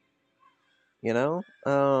 You know?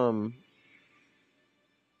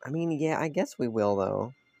 I mean, yeah, I guess we will,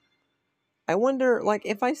 though. I wonder, like,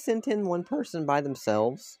 if I sent in one person by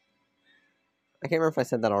themselves... I can't remember if I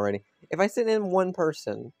said that already. If I sent in one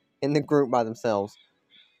person in the group by themselves,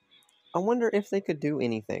 I wonder if they could do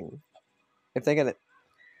anything. If they could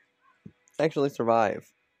actually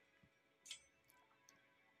survive.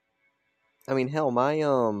 I mean, hell, my,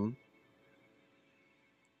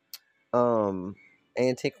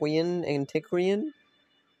 Antiquarian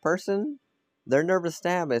person, their nervous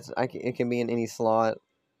stab, it can be in any slot.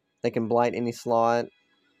 They can blight any slot.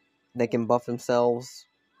 They can buff themselves.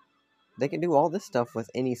 They can do all this stuff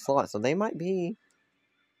with any slot, so they might be...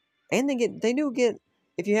 And they do get...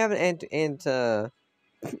 If you have an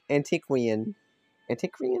Antiquarian...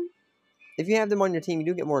 Antiquarian? If you have them on your team, you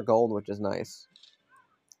do get more gold, which is nice.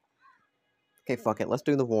 Okay, fuck it. Let's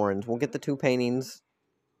do the Warrens. We'll get the 2 paintings.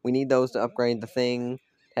 We need those to upgrade the thing.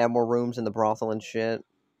 Have more rooms in the brothel and shit.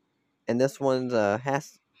 And this one's,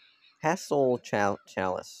 has... Hassle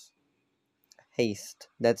Chalice. Haste.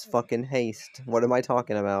 That's fucking haste. What am I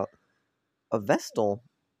talking about? A Vestal?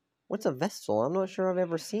 What's a Vestal? I'm not sure I've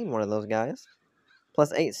ever seen one of those guys.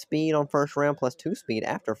 Plus 8 speed on first round, plus 2 speed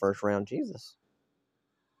after first round. Jesus.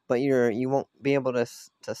 But you won't be able to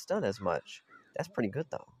stun as much. That's pretty good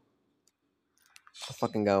though. Let's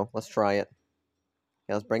fucking go. Let's try it.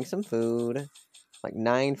 Okay, let's bring some food. Like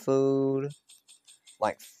 9 food.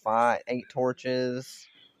 Like 8 torches.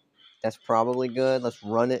 That's probably good. Let's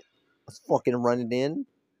run it. Let's fucking run it in.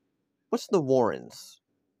 What's the Warrens?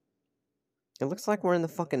 It looks like we're in the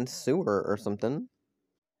fucking sewer or something.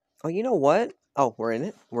 Oh, you know what? Oh, we're in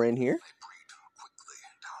it. We're in here.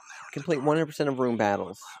 Complete 100% of room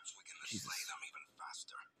battles. Jesus.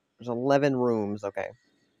 There's 11 rooms. Okay.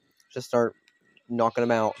 Just start knocking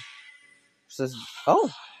them out. Just, oh,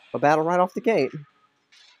 a battle right off the gate.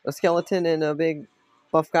 A skeleton and a big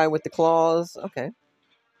buff guy with the claws. Okay.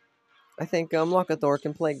 I think Locathor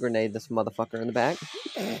can plague grenade this motherfucker in the back.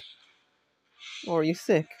 Oh, are you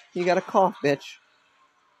sick? You got a cough, bitch.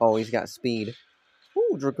 Oh, he's got speed.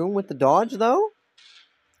 Ooh, Dragoon with the dodge, though?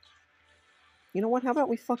 You know what? How about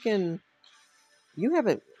we fucking... You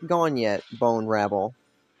haven't gone yet, Bone Rabble.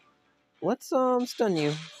 Let's, stun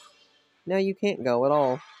you. Now you can't go at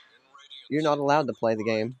all. You're not allowed to play the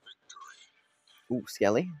game. Ooh,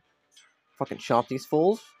 Skelly. Fucking chop these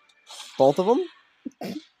fools. Both of them.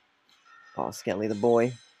 Oh, Skelly the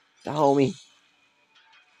boy. The homie.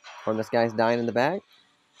 Oh, this guy's dying in the back.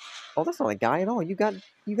 Oh, that's not a guy at all. You got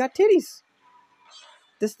titties.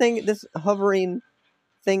 This thing, this hovering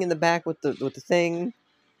thing in the back with the thing,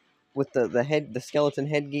 with the skeleton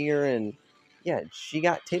headgear, and yeah, she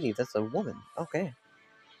got titties. That's a woman. Okay.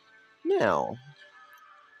 Now,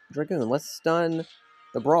 Dragoon, let's stun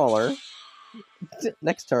the brawler.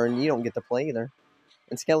 Next turn, you don't get to play either,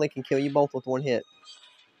 and Skelly can kill you both with one hit.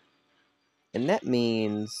 And that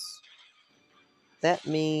means,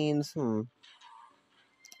 Ooh,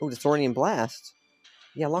 Disorienting Blast.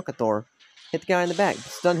 Yeah, Locathor. Hit the guy in the back.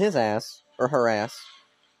 Stun his ass. Or her ass.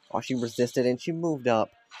 Oh, she resisted and she moved up.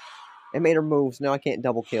 It made her move, so now I can't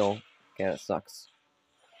double kill. Okay, that sucks.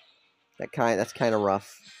 That's kind of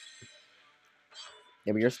rough.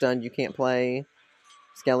 Yeah, but you're stunned. You can't play.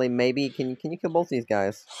 Skelly, maybe. Can you kill both these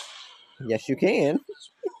guys? Yes, you can.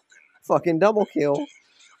 Fucking double kill.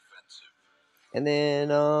 And then,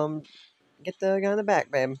 get the guy in the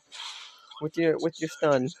back, babe. With your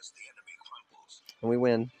stun. And we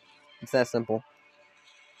win. It's that simple.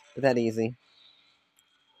 It's that easy.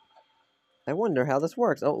 I wonder how this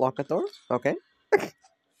works. Oh, Locathor? Okay.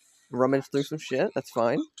 Rummage through some shit. That's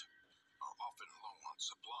fine.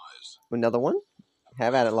 Another one?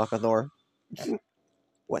 Have at it, Locathor.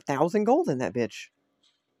 What, 1,000 gold in that bitch?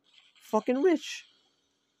 Fucking rich.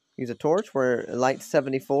 Use a torch for light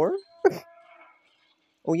 74.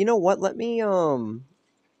 Oh, you know what? Let me,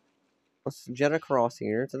 let's jet across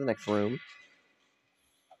here to the next room.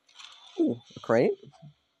 Ooh, a crate.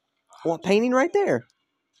 Oh, a painting right there.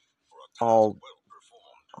 Oh,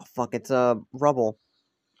 fuck, it's, rubble.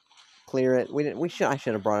 Clear it. I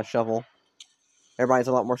should have brought a shovel. Everybody's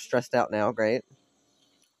a lot more stressed out now. Great.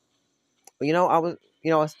 But, I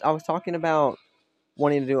was talking about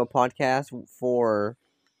wanting to do a podcast for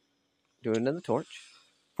doing another torch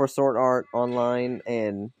for Sword Art Online,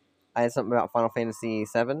 and I had something about Final Fantasy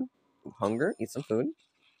VII. Hunger, eat some food.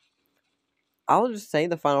 I'll just say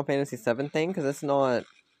the Final Fantasy VII thing because it's not.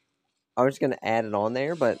 I was just gonna add it on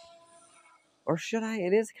there, but or should I?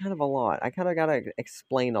 It is kind of a lot. I kind of gotta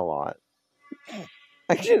explain a lot.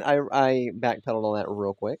 Actually, I backpedaled on that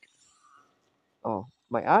real quick. Oh,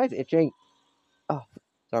 my eye's itchy. Oh,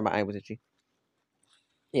 sorry, my eye was itchy.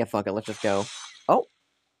 Yeah, fuck it. Let's just go. Oh,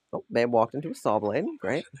 babe walked into a saw blade.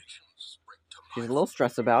 Great. She's a little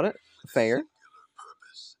stressed about it. Fair.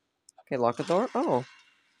 Okay, lock the door. Oh.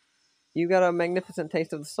 You got a magnificent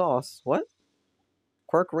taste of the sauce. What?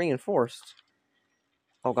 Quirk reinforced.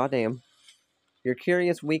 Oh, goddamn. You're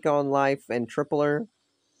curious, weak on life, and tripler.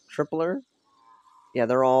 Yeah,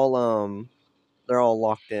 they're all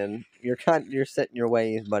locked in. You're set in your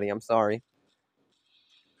ways, buddy. I'm sorry.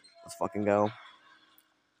 Let's fucking go.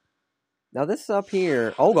 Now this up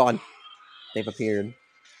here. Oh god, they've appeared.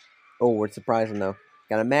 Oh, it's surprising though.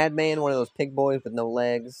 Got a madman, one of those pig boys with no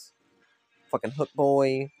legs. Fucking hook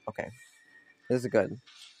boy. Okay, this is good.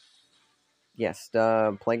 Yes,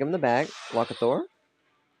 plague him in the back. Locathor.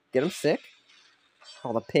 Get him sick.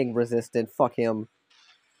 Oh, the pig resisted. Fuck him.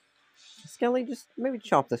 Skelly, just maybe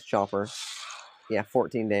chop this chopper. Yeah,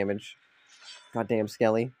 14 damage. Goddamn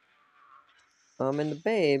Skelly. And the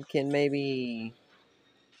babe can maybe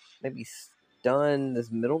stun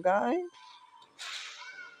this middle guy?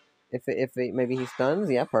 Maybe he stuns.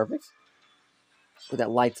 Yeah, perfect. Ooh, that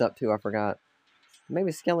lights up too. I forgot.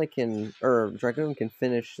 Maybe Skelly can or Dragoon can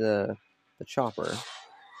finish the chopper,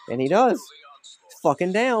 and he does. He's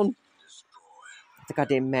fucking down. The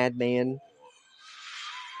goddamn madman.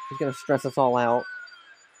 He's gonna stress us all out.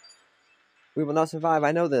 We will not survive.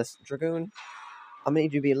 I know this, Dragoon. I'm gonna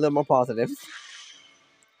need you to be a little more positive.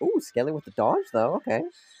 Ooh, Skelly with the dodge though. Okay.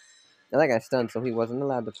 Now that guy's stunned, so he wasn't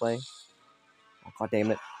allowed to play. Oh, God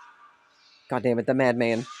damn it. God damn it, the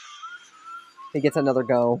madman. He gets another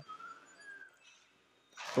go.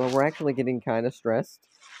 So we're actually getting kind of stressed.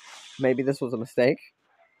 Maybe this was a mistake.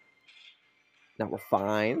 No, we're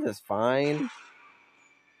fine. This is fine.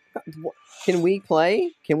 Can we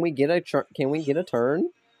play? Can we get a turn?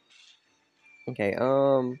 Okay,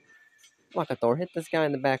 Lakathor, hit this guy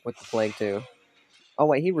in the back with the plague too. Oh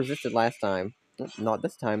wait, he resisted last time. Not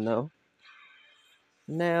this time though.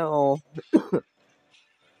 Now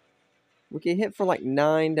we can hit for like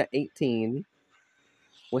 9 to 18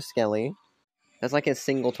 with Skelly. That's like a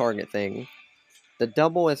single target thing. The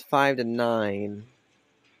double is 5 to 9.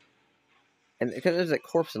 And because there's a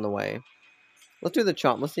corpse in the way. Let's do the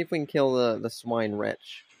chop. Let's see if we can kill the swine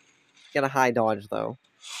wretch. Got a high dodge though.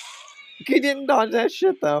 He didn't dodge that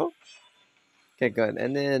shit though. Okay, good.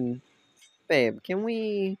 And then, babe, can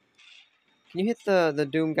you hit the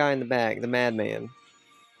doom guy in the back, the madman?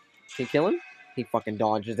 Can you kill him? He fucking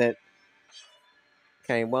dodges it.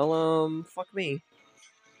 Okay, well, fuck me.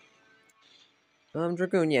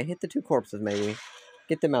 Dragoon, yeah, hit the two corpses maybe.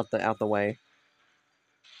 Get them out the way.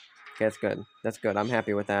 Okay, that's good. That's good. I'm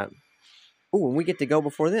happy with that. Ooh, and we get to go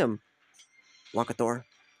before them. Lakathor,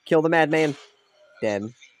 kill the madman. Dead.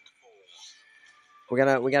 We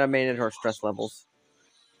gotta manage our stress levels.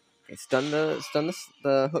 Okay, stun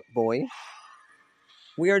the hook boy.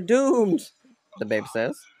 We are doomed, the babe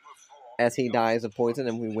says, as he dies of poison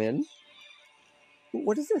and we win. Ooh,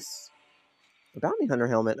 what is this? A bounty hunter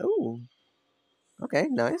helmet. Ooh. Okay,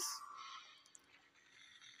 nice.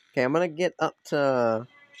 Okay, I'm gonna get up to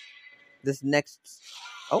this next.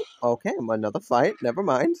 Oh, okay, another fight. Never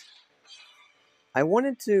mind. I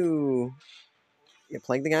wanted to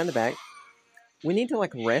plague the guy in the back. We need to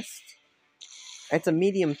like rest. It's a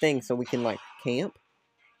medium thing, so we can like camp,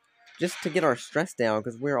 just to get our stress down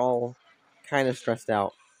because we're all kind of stressed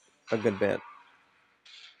out a good bit,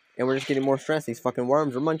 and we're just getting more stressed. These fucking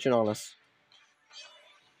worms are munching on us.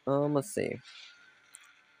 Let's see.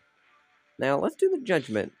 Now let's do the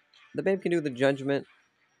judgment. The babe can do the judgment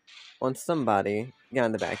on somebody. Guy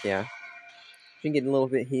in the back, yeah. She can get a little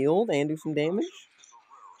bit healed and do some damage.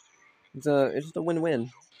 It's just a win-win.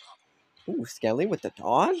 Ooh, Skelly with the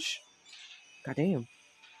dodge? Goddamn.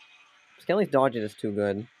 Skelly's dodging is too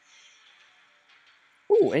good.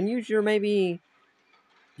 Ooh, and use your thing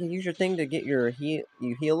to get your heal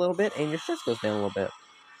a little bit and your stress goes down a little bit.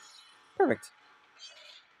 Perfect.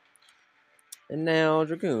 And now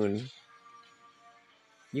Dragoon.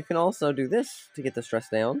 You can also do this to get the stress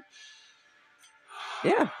down.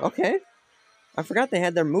 Yeah, okay. I forgot they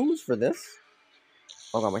had their moves for this.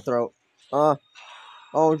 Oh god, my throat.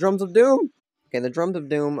 Oh, Drums of Doom! Okay, the Drums of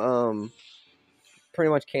Doom, pretty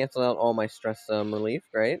much canceled out all my stress, relief.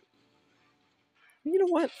 Great. You know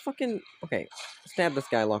what? Fucking... Okay, stab this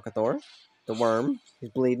guy, Lakathor. The worm. He's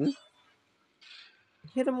bleeding.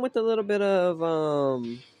 Hit him with a little bit of,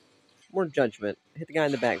 more judgment. Hit the guy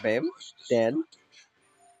in the back, babe. Dead.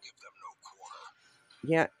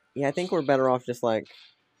 Yeah, I think we're better off just, like,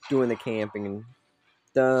 doing the camping. And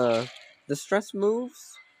the stress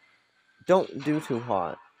moves don't do too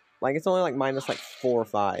hot. Like, it's only, like, minus, like, 4 or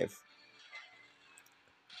 5.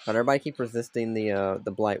 But everybody keep resisting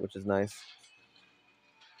the blight, which is nice.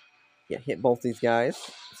 Yeah, hit both these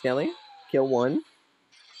guys. Skelly, kill one.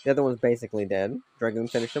 The other one's basically dead. Dragoon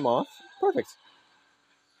finished him off. Perfect.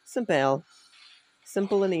 Simple.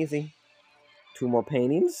 Simple and easy. 2 more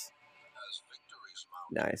paintings.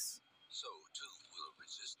 Nice.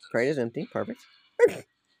 Crate is empty. Perfect.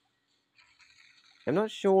 I'm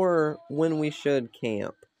not sure when we should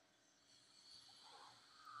camp.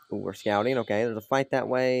 Ooh, we're scouting. Okay, there's a fight that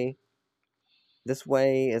way. This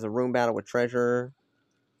way is a room battle with treasure.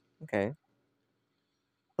 Okay.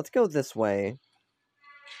 Let's go this way.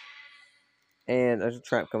 And there's a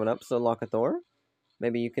trap coming up, so Lakathor.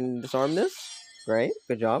 Maybe you can disarm this? Great,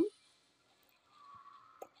 good job.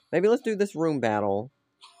 Maybe let's do this room battle.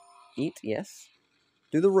 Eat, yes.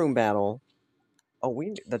 Do the room battle. Oh,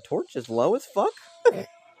 the torch is low as fuck? I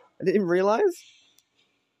didn't realize.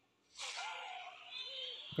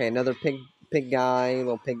 Okay, another pig guy,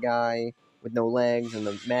 little pig guy with no legs, and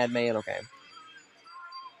the madman. Okay.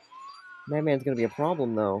 Madman's gonna be a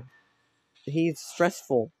problem, though. He's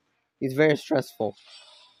stressful. He's very stressful.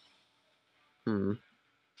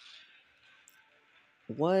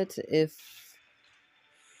 What if...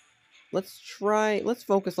 Let's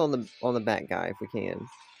focus on the bat guy if we can.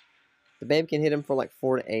 The babe can hit him for like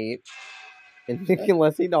 4 to 8. And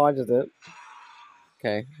unless he dodges it.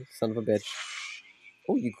 Okay, son of a bitch.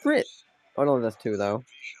 Oh, you crit! Oh no, that's 2 though.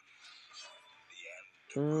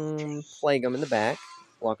 Plague him in the back.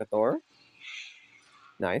 Locathor.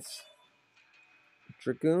 Nice.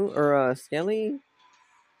 Dragoon, or Skelly?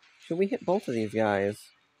 Should we hit both of these guys?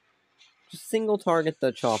 Just single target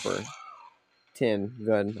the chopper. 10,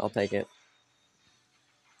 good, I'll take it.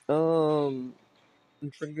 Dragoon.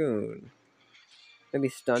 Maybe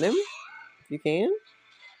stun him? If you can?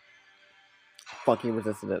 Fuck, he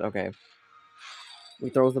resisted it, okay. He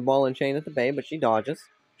throws the ball and chain at the babe, but she dodges.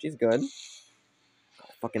 She's good.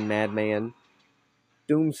 Fucking madman.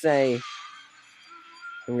 Doomsay.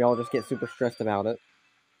 And we all just get super stressed about it.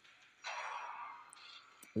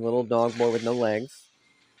 A little dog boy with no legs.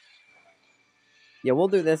 Yeah, we'll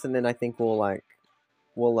do this and then I think we'll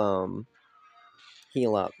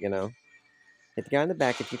heal up, you know. Hit the guy in the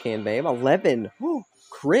back if you can, babe. 11! Oh,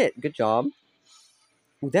 crit! Good job.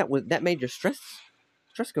 Ooh, that made your stress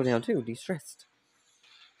go down too. De-stressed.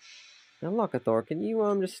 Now Locathor, can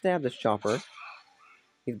you just stab this chopper?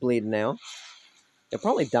 He's bleeding now. He'll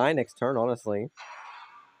probably die next turn, honestly.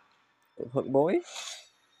 Hook boy.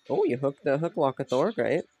 Oh, you hooked the hook Locathor,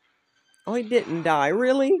 great. Oh, he didn't die,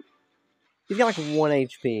 really? He's got like 1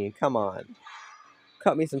 HP. Come on.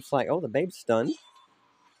 Cut me some slack. Oh, the babe's stunned.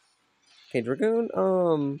 Okay, Dragoon,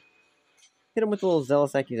 hit him with a little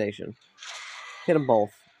zealous accusation. Hit them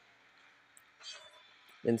both.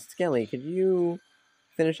 And Skelly, could you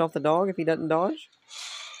finish off the dog if he doesn't dodge?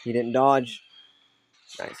 He didn't dodge.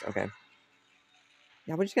 Nice, okay.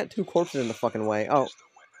 Yeah, we just got 2 corpses in the fucking way. Oh,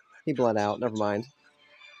 he bled out. Never mind.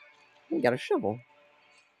 We got a shovel.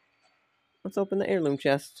 Let's open the heirloom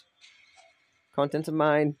chest. Contents of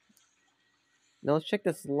mine. Now let's check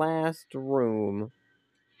this last room.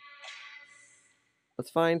 Let's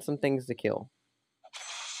find some things to kill.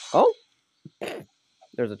 Oh!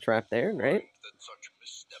 There's a trap there, right?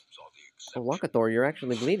 Oh, Locathor, you're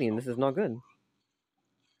actually bleeding. This is not good.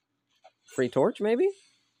 Free torch, maybe?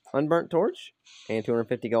 Unburnt torch? And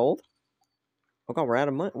 250 gold. Oh god,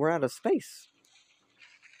 we're out of space.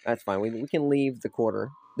 That's fine. We can leave the quarter.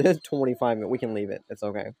 There's 25 minutes. We can leave it. It's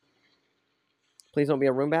okay. Please don't be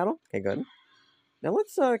a room battle. Okay, good. Now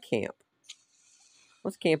let's camp.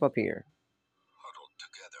 Let's camp up here.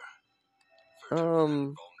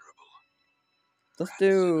 Let's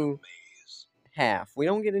do half. We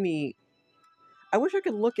don't get any... I wish I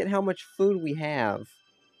could look at how much food we have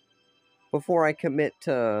before I commit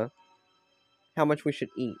to how much we should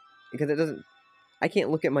eat. Because it doesn't... I can't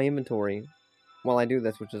look at my inventory while I do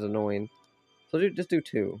this, which is annoying. So just do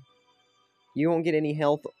 2. You won't get any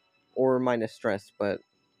health or minus stress, but...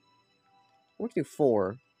 Let's do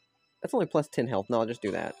 4. That's only plus 10 health. No, I'll just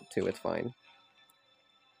do that. 2, it's fine.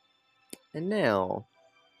 And now...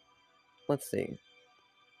 Let's see.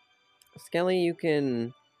 Skelly, you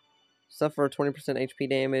can suffer 20% HP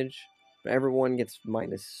damage, but everyone gets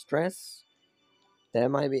minus stress. That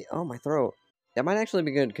might be... Oh, my throat. That might actually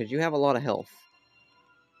be good, because you have a lot of health.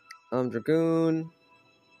 Dragoon.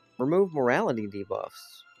 Remove morality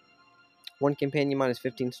debuffs. 1 companion minus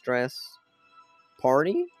 15 stress.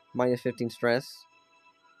 Party minus 15 stress.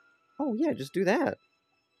 Oh, yeah, just do that.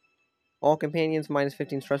 All companions minus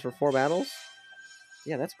 15 stress for 4 battles.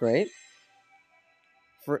 Yeah, that's great.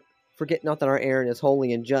 Forget not that our errand is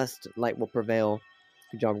holy and just, light will prevail.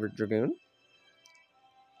 Good job, Dragoon.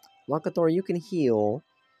 Locathor, you can heal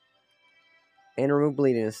and remove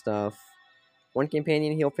bleeding and stuff. 1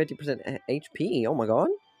 companion heal 50% HP. Oh my god.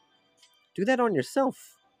 Do that on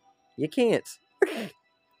yourself. You can't.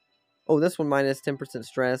 Oh, this one minus 10%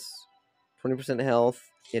 stress, 20% health.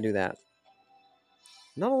 Yeah, do that.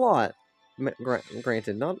 Not a lot.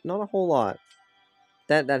 Granted, not a whole lot.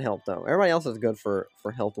 That helped though. Everybody else is good for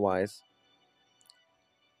health wise.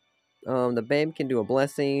 The babe can do a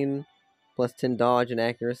blessing, plus 10 dodge and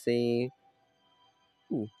accuracy.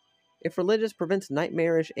 Ooh. If religious prevents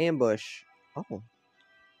nightmarish ambush. Oh.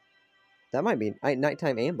 That might be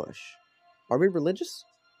nighttime ambush. Are we religious?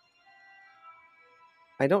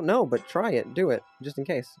 I don't know, but try it. Do it, just in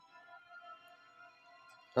case.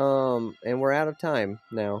 And we're out of time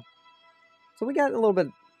now. So we got a little bit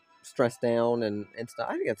stressed down and stuff.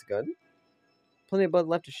 I think that's good. Plenty of blood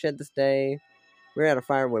left to shed this day. We're out of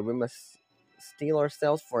firewood. We must steel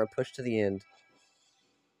ourselves for a push to the end.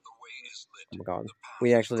 Oh my god.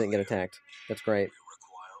 We actually didn't get attacked. That's great.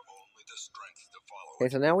 Okay,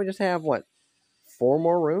 so now we just have, what, 4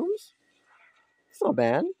 more rooms? It's not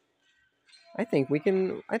bad. I think we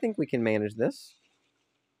can manage this.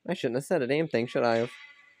 I shouldn't have said a damn thing, should I have?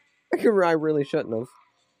 I really shouldn't have.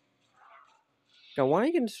 God, why are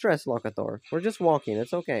you getting stressed, Locathor? We're just walking,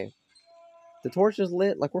 it's okay. The torch is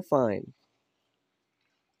lit, like we're fine.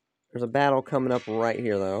 There's a battle coming up right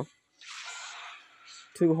here, though.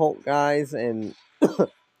 2 Hulk guys and... oh,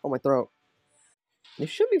 my throat. We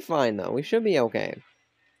should be fine, though. We should be okay.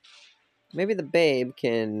 Maybe the babe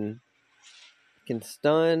can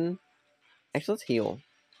stun... Actually, let's heal.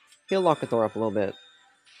 Heal Locathor up a little bit.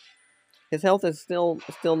 His health is still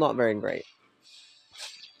not very great.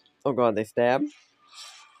 Oh god, they stab.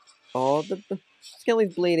 Oh, the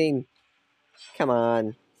Skelly's bleeding. Come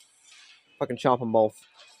on. Fucking chop them both.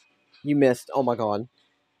 You missed. Oh my god.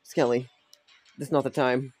 Skelly. This is not the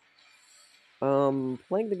time.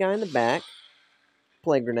 Plague the guy in the back.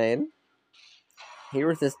 Plague grenade. He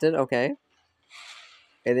resisted, okay.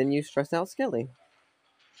 And then you stress out Skelly.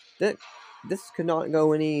 This could not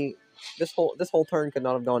go any... This whole turn could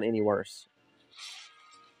not have gone any worse.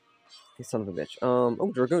 You son of a bitch.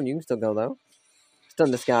 Oh, Dragoon, you can still go, though. Stun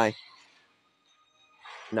this guy.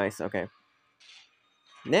 Nice, okay.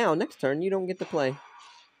 Now, next turn, you don't get to play.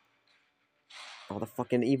 Oh, the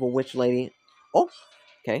fucking evil witch lady. Oh,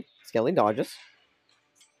 okay. Skelly dodges.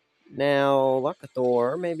 Now,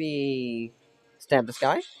 Locathor, maybe stab this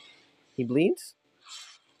guy. He bleeds.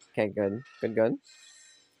 Okay, good. Good.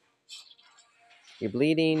 You're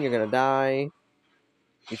bleeding. You're gonna die.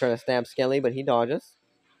 You're trying to stab Skelly, but he dodges.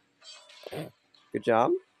 Good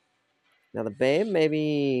job. Now the babe,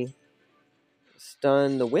 maybe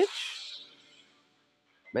stun the witch.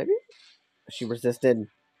 Maybe? She resisted.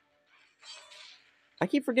 I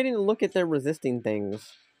keep forgetting to look at their resisting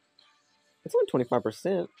things. It's only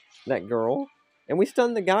 25%, that girl. And we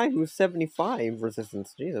stunned the guy who's 75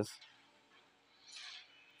 resistance. Jesus.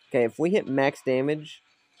 Okay, if we hit max damage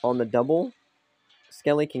on the double,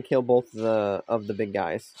 Skelly can kill both of the big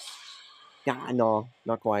guys. God, no,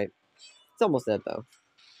 not quite. It's almost dead, though.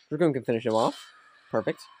 Dragoon can finish him off.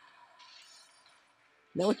 Perfect.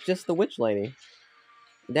 Now it's just the witch lady.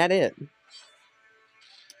 That it.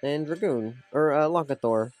 And Dragoon. Or,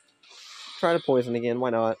 Locathor. Try to poison again, why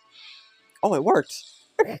not? Oh, it worked!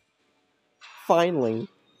 Finally.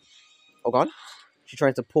 Oh god. She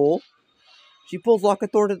tries to pull. She pulls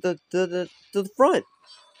Locathor to the front.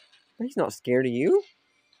 He's not scared of you.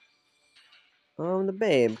 The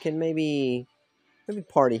babe can maybe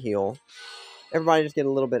party heal. Everybody just get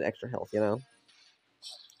a little bit extra health, you know?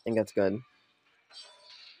 I think that's good.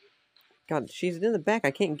 God, she's in the back.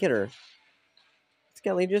 I can't get her.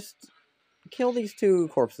 Skelly, just kill these 2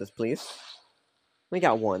 corpses, please. We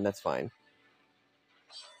got 1. That's fine.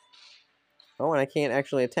 Oh, and I can't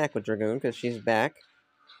actually attack with Dragoon because she's back.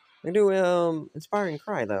 I can do, Inspiring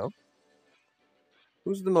Cry, though.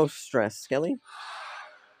 Who's the most stressed? Skelly?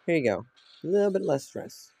 Here you go. A little bit less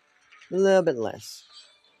stress. A little bit less.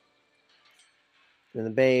 And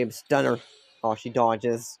the babe, stunner. Oh, she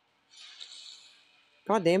dodges.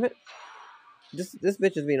 God damn it. This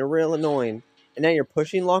bitch is being a real annoying. And now you're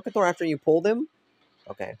pushing Locathor after you pulled him?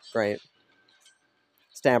 Okay, great.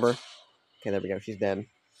 Stab her. Okay, there we go. She's dead.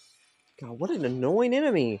 God, what an annoying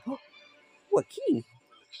enemy. What key?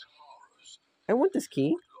 I want this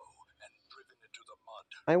key.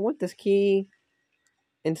 I want this key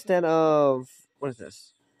instead of... What is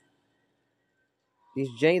this?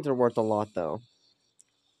 These jades are worth a lot, though.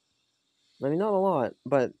 I mean, not a lot,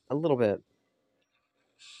 but a little bit.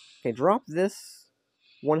 Okay, drop this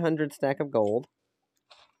 100 stack of gold.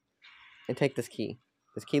 And take this key.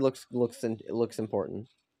 This key looks important.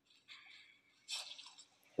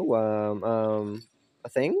 Ooh, a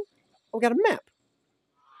thing? Oh, we got a map.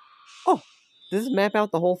 Oh, does this map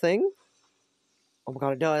out the whole thing? Oh my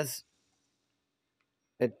god, it does.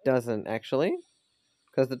 It doesn't, actually.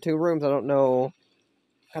 Because the 2 rooms, I don't know...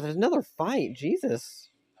 God, there's another fight. Jesus.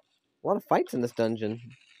 A lot of fights in this dungeon.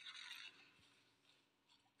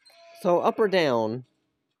 So, up or down,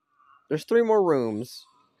 there's 3 more rooms.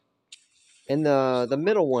 And the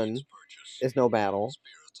middle one is no battle.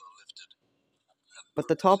 But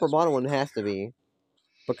the top or bottom one has to be.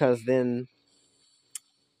 Because then...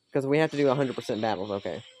 Because we have to do 100% battles,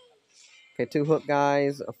 okay. Okay, 2 hook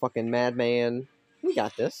guys, a fucking madman. We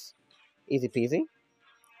got this. Easy peasy.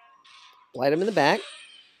 Light him in the back.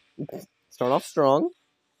 Start off strong.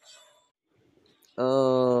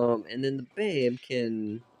 And then the babe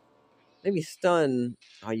can maybe stun.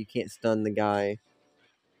 Oh, you can't stun the guy.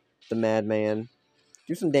 The madman.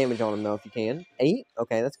 Do some damage on him, though, if you can. 8?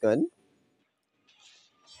 Okay, that's good.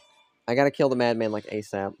 I gotta kill the madman, like,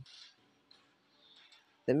 ASAP.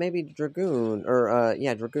 Then maybe Dragoon, or,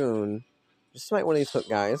 yeah, Dragoon. Just smite one of these hook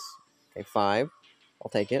guys. Okay, 5. I'll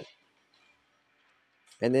take it.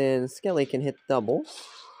 And then Skelly can hit double.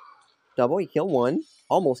 Double, he killed one.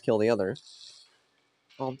 Almost kill the other.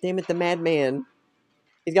 Oh, damn it, the madman.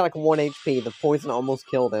 He's got like 1 HP. The poison almost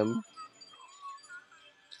killed him.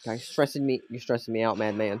 God, you're stressing me out,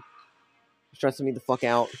 madman. You're stressing me the fuck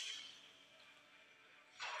out.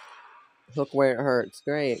 Hook where it hurts.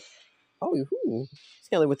 Great. Oh, woohoo.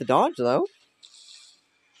 Skelly with the dodge, though.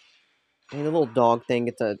 And the little dog thing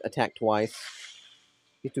gets attacked twice.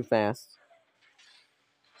 He's too fast.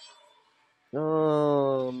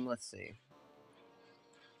 Let's see.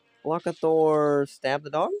 Locathor stab the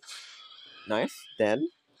dog. Nice. Dead.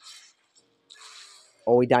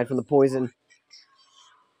 Oh, he died from the poison.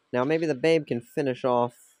 Now maybe the babe can finish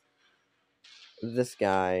off this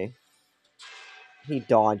guy. He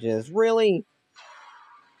dodges. Really?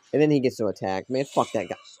 And then he gets to attack. Man, fuck that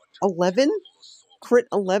guy. 11? Crit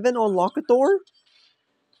 11 on Locathor?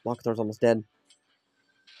 Locathor's almost dead.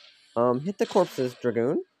 Hit the corpses,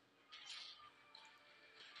 Dragoon.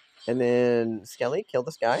 And then Skelly, kill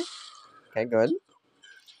this guy. Okay, good.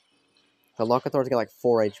 So Locathor's got like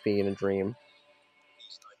 4 HP in a dream.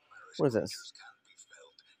 What is this?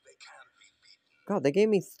 God, they gave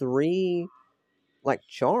me 3, like,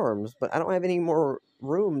 charms, but I don't have any more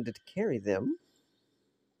room to carry them.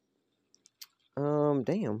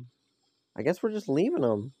 Damn. I guess we're just leaving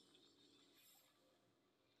them.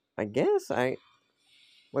 I guess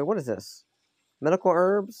Wait, what is this? Medical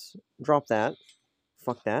herbs? Drop that.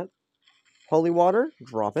 Fuck that. Holy water?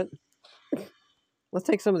 Drop it. Let's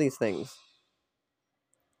take some of these things.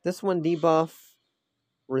 This one debuff.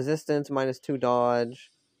 Resistance, -2 dodge.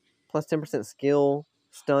 Plus 10% skill.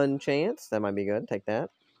 Stun chance. That might be good. Take that.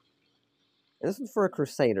 And this is for a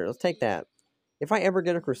Crusader. Let's take that. If I ever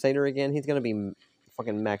get a Crusader again, he's going to be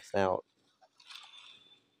fucking maxed out.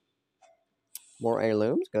 More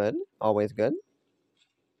heirlooms. Good. Always good.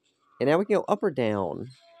 And now we can go up or down.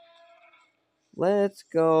 Let's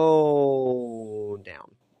go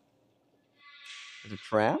down. There's a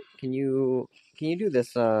trap. Can you do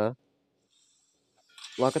this, Locathor?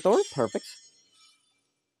 Perfect.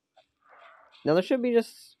 Now there should be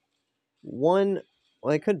just one...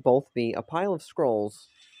 Well, they could both be a pile of scrolls.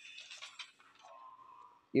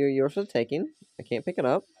 Yours are taking. I can't pick it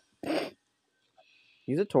up.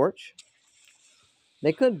 Use a torch.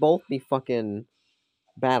 They could both be fucking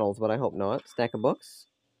battles, but I hope not. Stack of books.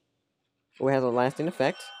 Oh, it has a lasting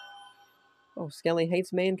effect. Oh, Skelly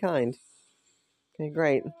hates mankind. Okay,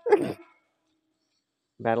 great.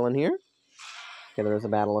 Battle in here? Okay, there is a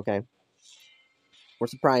battle, okay. We're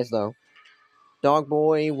surprised, though. Dog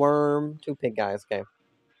boy, worm, 2 pig guys, okay.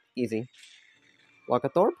 Easy.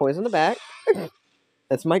 Locathor, poison the back.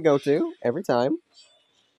 That's my go-to, every time.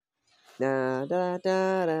 Da, da,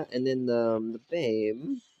 da, da. And then the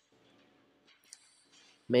babe...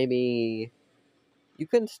 Maybe... You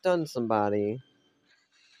can stun somebody.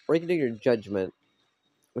 Or you can do your judgment,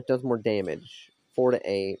 which does more damage. 4 to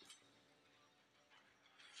 8.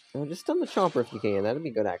 Oh, just stun the chomper if you can. That'd be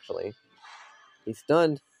good, actually. He's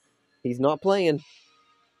stunned. He's not playing.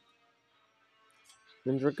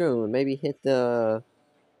 Then Dragoon. Maybe hit the...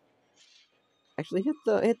 Actually,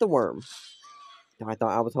 hit the worm. Oh,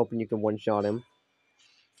 I was hoping you could one-shot him.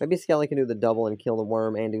 Maybe Skelly can do the double and kill the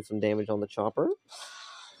worm and do some damage on the chopper.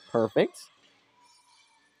 Perfect.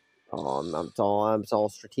 Oh, I'm all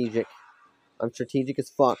strategic. I'm strategic as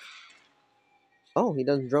fuck. Oh, he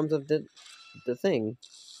does drums of the thing.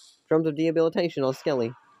 Drums of Debilitation on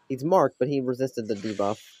Skelly. He's marked, but he resisted the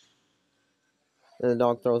debuff. And the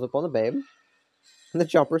dog throws up on the babe. And the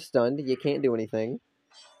chopper's stunned. You can't do anything.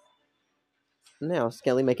 Now,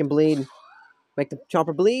 Skelly, make him bleed. Make the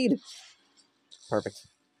chopper bleed. Perfect.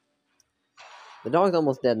 The dog's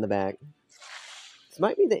almost dead in the back. This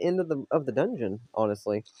might be the end of the dungeon,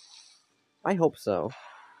 honestly. I hope so.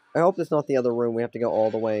 I hope it's not the other room. We have to go all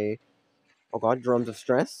the way. Oh god, drums of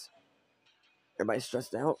stress. Everybody's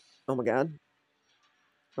stressed out. Oh my god.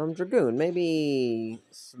 Dragoon, maybe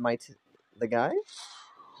smite the guy?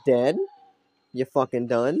 Dead? You fucking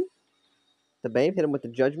done? The babe hit him with the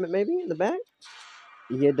judgment, maybe, in the back?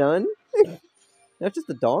 You done? That's just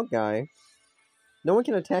the dog guy. No one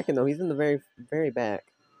can attack him, though. He's in the very, very back.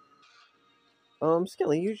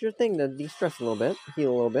 Skelly, use your thing to de-stress a little bit.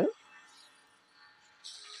 Heal a little bit.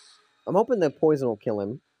 I'm hoping the poison will kill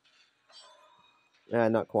him.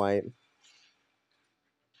 Not quite.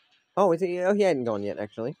 Oh, is he? Oh, he hadn't gone yet,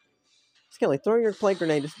 actually. Skelly, throw your plague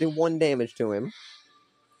grenade. Just do 1 damage to him.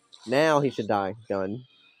 Now he should die. Done.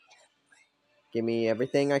 Give me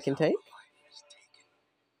everything I can take.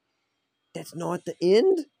 That's not the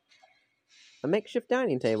end? A makeshift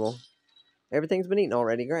dining table. Everything's been eaten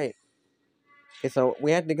already. Great. Okay, so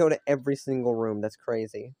we had to go to every single room. That's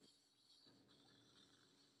crazy.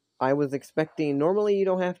 I was expecting... Normally, you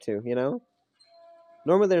don't have to, you know?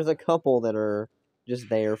 Normally, there's a couple that are just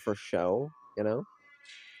there for show, you know?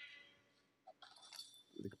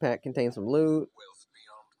 The pack contains some loot,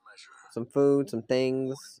 some food, some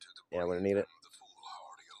things. Yeah, we're gonna need it.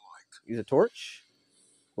 Use a torch.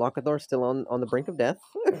 Locathor's still on the brink of death.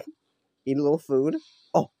 Eat a little food.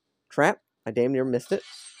 Oh, trap. I damn near missed it.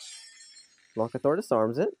 Locathor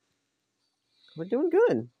disarms it. We're doing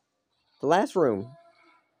good. The last room.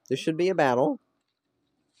 This should be a battle.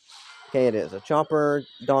 Okay, it is. A chopper,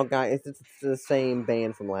 dog guy. It's the same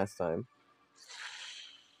band from last time.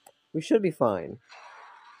 We should be fine.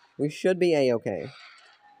 We should be A-okay.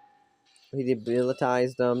 He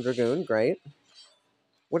debilitized Dragoon. Great.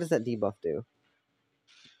 What does that debuff do?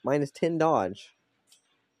 Minus 10 dodge.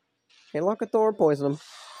 Okay, Locathor, poison them.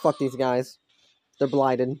 Fuck these guys. They're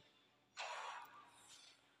blighted.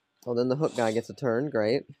 Oh, then the hook guy gets a turn.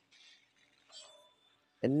 Great.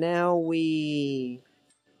 And now we...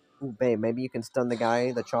 Ooh, babe, maybe you can stun the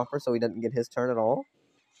guy, the chopper, so he doesn't get his turn at all.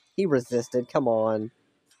 He resisted. Come on.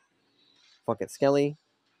 Fuck it. Skelly.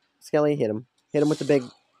 Skelly, hit him. Hit him with the big...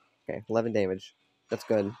 Okay, 11 damage. That's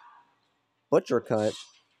good. Butcher cut.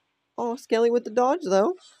 Oh, Skelly with the dodge,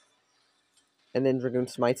 though. And then Dragoon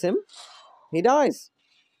smites him. He dies.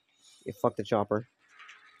 You fuck the chopper.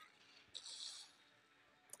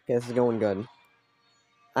 Okay, this is going good.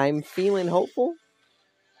 I'm feeling hopeful.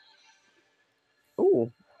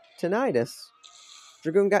 Ooh, tinnitus.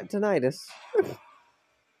 Dragoon got tinnitus.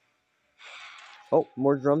 Oh,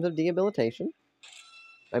 more drums of debilitation.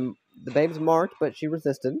 The babe's marked, but she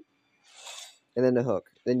resisted. And then the hook.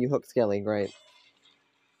 Then you hook Skelly, great.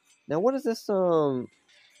 Now what is this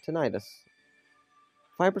tinnitus?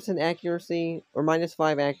 5% accuracy, or minus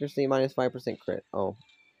 5 accuracy, minus 5% crit. Oh.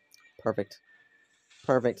 Perfect.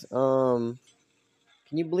 Perfect. Can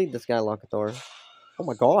you bleed this guy, Locathor? Oh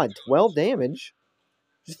my god, 12 damage.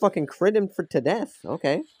 Just fucking crit him to death.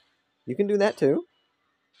 Okay. You can do that too.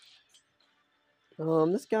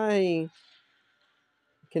 This guy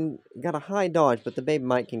got a high dodge, but the babe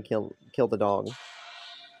might can kill the dog.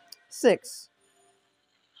 6.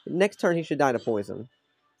 Next turn he should die to poison.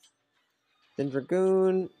 Then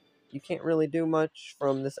Dragoon, you can't really do much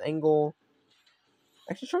from this angle.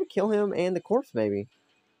 Actually try to kill him and the corpse maybe.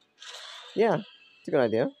 Yeah, it's a good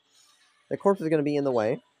idea. The corpse is gonna be in the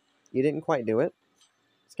way. You didn't quite do it.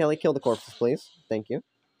 Skelly, kill the corpses, please. Thank you.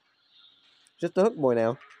 Just the hook boy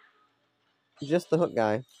now. Just the hook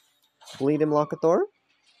guy. Bleed him, Locathor.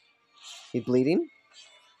 He's bleeding.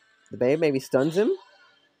 The babe maybe stuns him.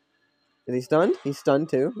 Is he stunned? He's stunned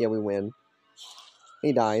too. Yeah, we win.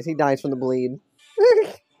 He dies. He dies from the bleed.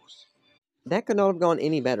 That could not have gone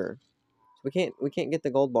any better. We can't get the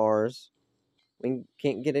gold bars. We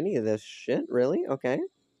can't get any of this shit, really? Okay.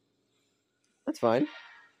 That's fine.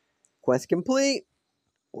 Quest complete!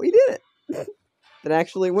 We did it! That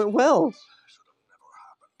actually went well!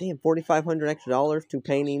 Damn, 4,500 extra dollars, 2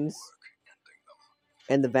 paintings,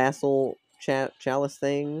 and the vassal chalice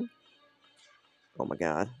thing. Oh my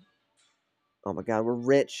god. Oh my god, we're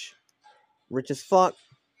rich. Rich as fuck.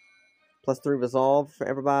 Plus 3 resolve for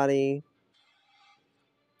everybody.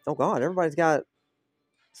 Oh god, everybody's got...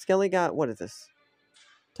 Skelly got... What is this?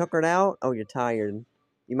 Tuckered out? Oh, you're tired.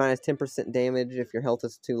 You minus 10% damage if your health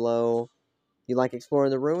is too low. You like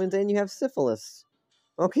exploring the ruins, and you have syphilis.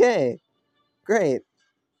 Okay. Great.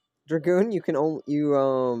 Dragoon, you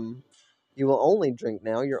will only drink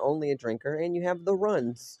now. You're only a drinker, and you have the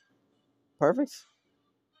runs. Perfect.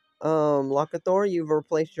 Locathor, you've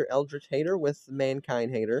replaced your Eldritch Hater with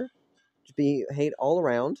Mankind Hater. Just be hate all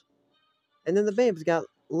around. And then the babe's got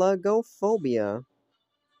Logophobia.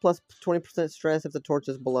 Plus 20% stress if the torch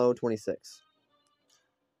is below 26.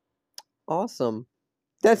 Awesome.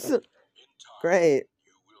 That's great.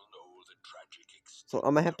 So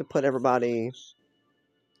I'm gonna have to put everybody...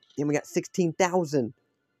 And we got 16,000.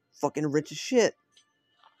 Fucking rich as shit.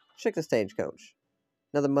 Check the stagecoach.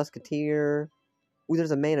 Another musketeer. Ooh,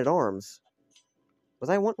 there's a man-at-arms. Was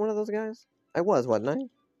I one of those guys? I was, wasn't I?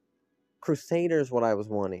 Crusader's what I was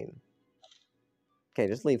wanting. Okay,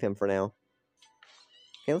 just leave him for now.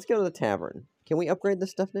 Okay, let's go to the tavern. Can we upgrade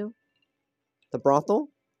this stuff now? The brothel?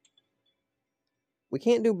 We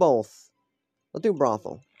can't do both. Let's do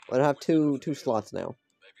brothel. We'll have two slots now.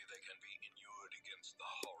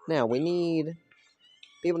 Now, we need...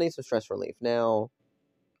 People need some stress relief. Now,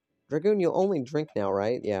 Dragoon, you'll only drink now,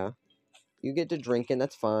 right? Yeah. You get to drinking,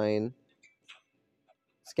 that's fine.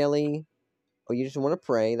 Skelly. Oh, you just want to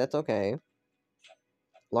pray. That's okay.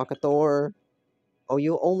 Locathor. Oh,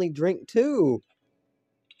 you only drink 2.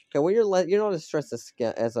 Okay, well, you're not as stressed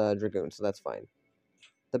as a Dragoon, so that's fine.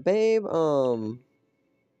 The Babe, go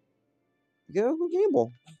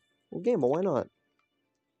gamble. We'll gamble, why not?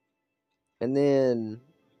 And then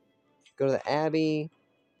go to the Abbey.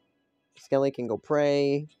 Skelly can go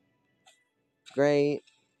pray. Great.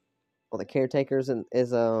 Well, the Caretaker's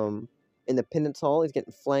is in the Penance Hall. He's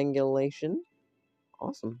getting flangellation.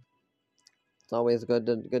 Awesome. It's always good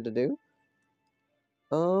to do.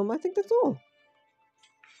 I think that's all.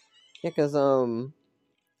 Yeah, because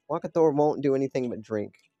Locathor won't do anything but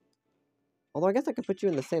drink. Although I guess I could put you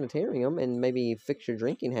in the sanitarium and maybe fix your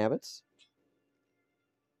drinking habits.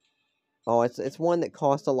 Oh, it's one that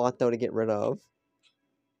costs a lot though to get rid of.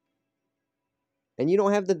 And you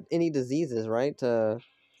don't have any diseases, right? To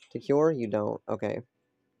cure? You don't. Okay.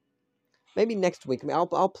 Maybe next week. I mean,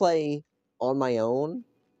 I'll play on my own,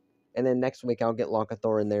 and then next week I'll get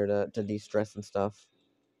Locathor in there to de-stress and stuff,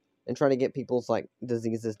 and try to get people's like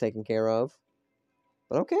diseases taken care of.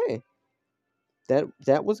 But okay,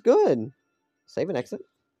 that was good. Save and exit.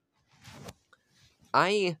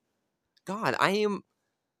 God, I am.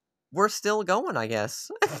 We're still going, I guess.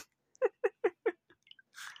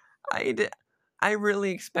 I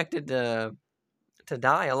really expected to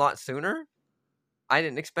die a lot sooner. I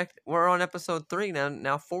didn't expect. We're on episode 3 now.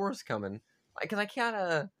 Now 4 is coming. Because I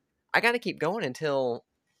gotta keep going until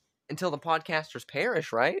the podcasters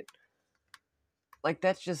perish, right? Like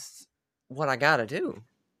that's just what I gotta do.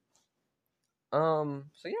 So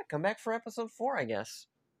yeah, come back for episode 4, I guess.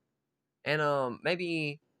 And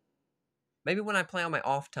maybe when I play on my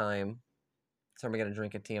off time. So I'm gonna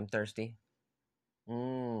drink a tea. I'm thirsty.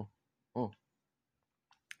 Mm. Mm.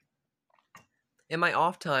 In my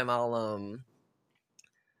off time, I'll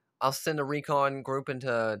send a recon group in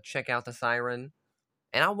to check out the siren,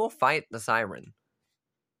 and I will fight the siren.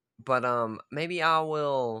 But maybe I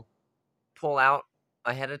will pull out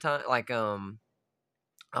ahead of time. Like I'll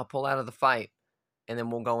pull out of the fight, and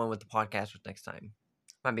then we'll go in with the podcasters next time.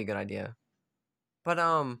 Might be a good idea. But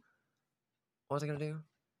what was I gonna do?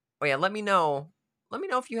 Oh yeah, let me know. Let me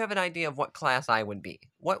know if you have an idea of what class I would be.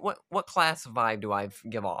 What class vibe do I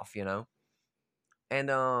give off? You know, and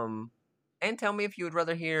tell me if you would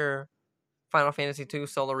rather hear Final Fantasy II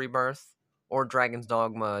Solar Rebirth or Dragon's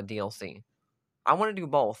Dogma DLC. I want to do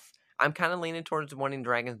both. I'm kind of leaning towards wanting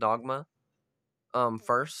Dragon's Dogma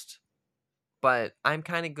first, but I'm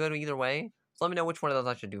kind of good either way. So let me know which one of those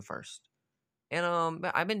I should do first. And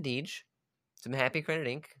I've been Deej, some Happy Credit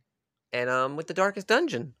Inc. And with the Darkest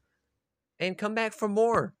Dungeon, and come back for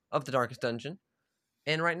more of the Darkest Dungeon.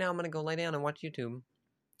 And right now I'm gonna go lay down and watch YouTube.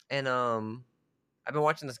 And I've been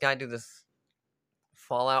watching this guy do this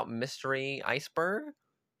Fallout mystery iceberg,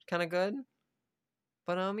 kind of good.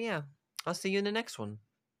 But yeah, I'll see you in the next one.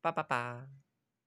 Bye bye bye.